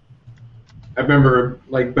that. I remember,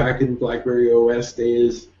 like, back in BlackBerry OS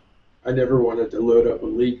days, I never wanted to load up a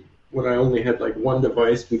leak when I only had, like, one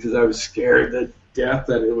device because I was scared to death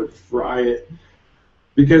that it would fry it.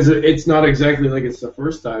 Because it's not exactly like it's the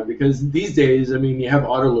first time. Because these days, I mean, you have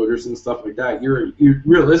autoloaders and stuff like that. You're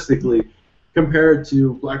realistically, compared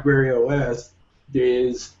to BlackBerry OS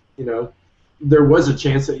days, there was a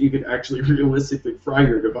chance that you could actually realistically fry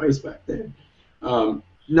your device back then.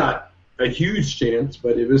 Not a huge chance,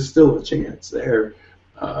 but it was still a chance there.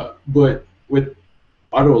 But with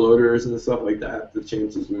autoloaders and stuff like that, the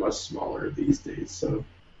chance is much smaller these days. So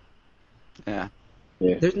Yeah.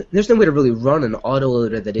 There's no way to really run an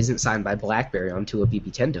autoloader that isn't signed by BlackBerry onto a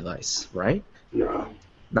BB10 device, right? no.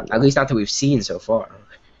 At least not that we've seen so far.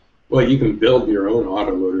 Well, you can build your own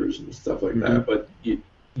autoloaders and stuff like that, but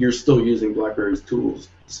you're still using BlackBerry's tools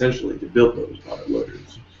essentially to build those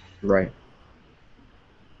autoloaders. Right.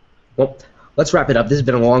 Well, let's wrap it up. This has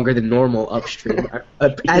been a longer than normal upstream.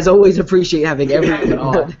 As always, appreciate having everyone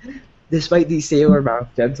on, despite these sailor mouth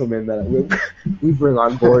gentlemen that we bring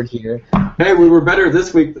on board here. Hey, we were better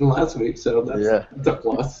this week than last week, so that's a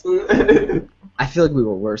plus. I feel like we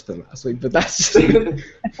were worse than last week, but that's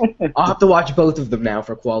I'll have to watch both of them now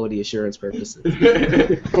for quality assurance purposes.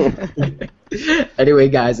 Anyway,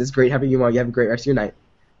 guys, it's great having you on. You have a great rest of your night.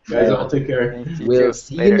 Guys, I'll take care. We'll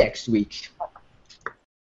see you next week.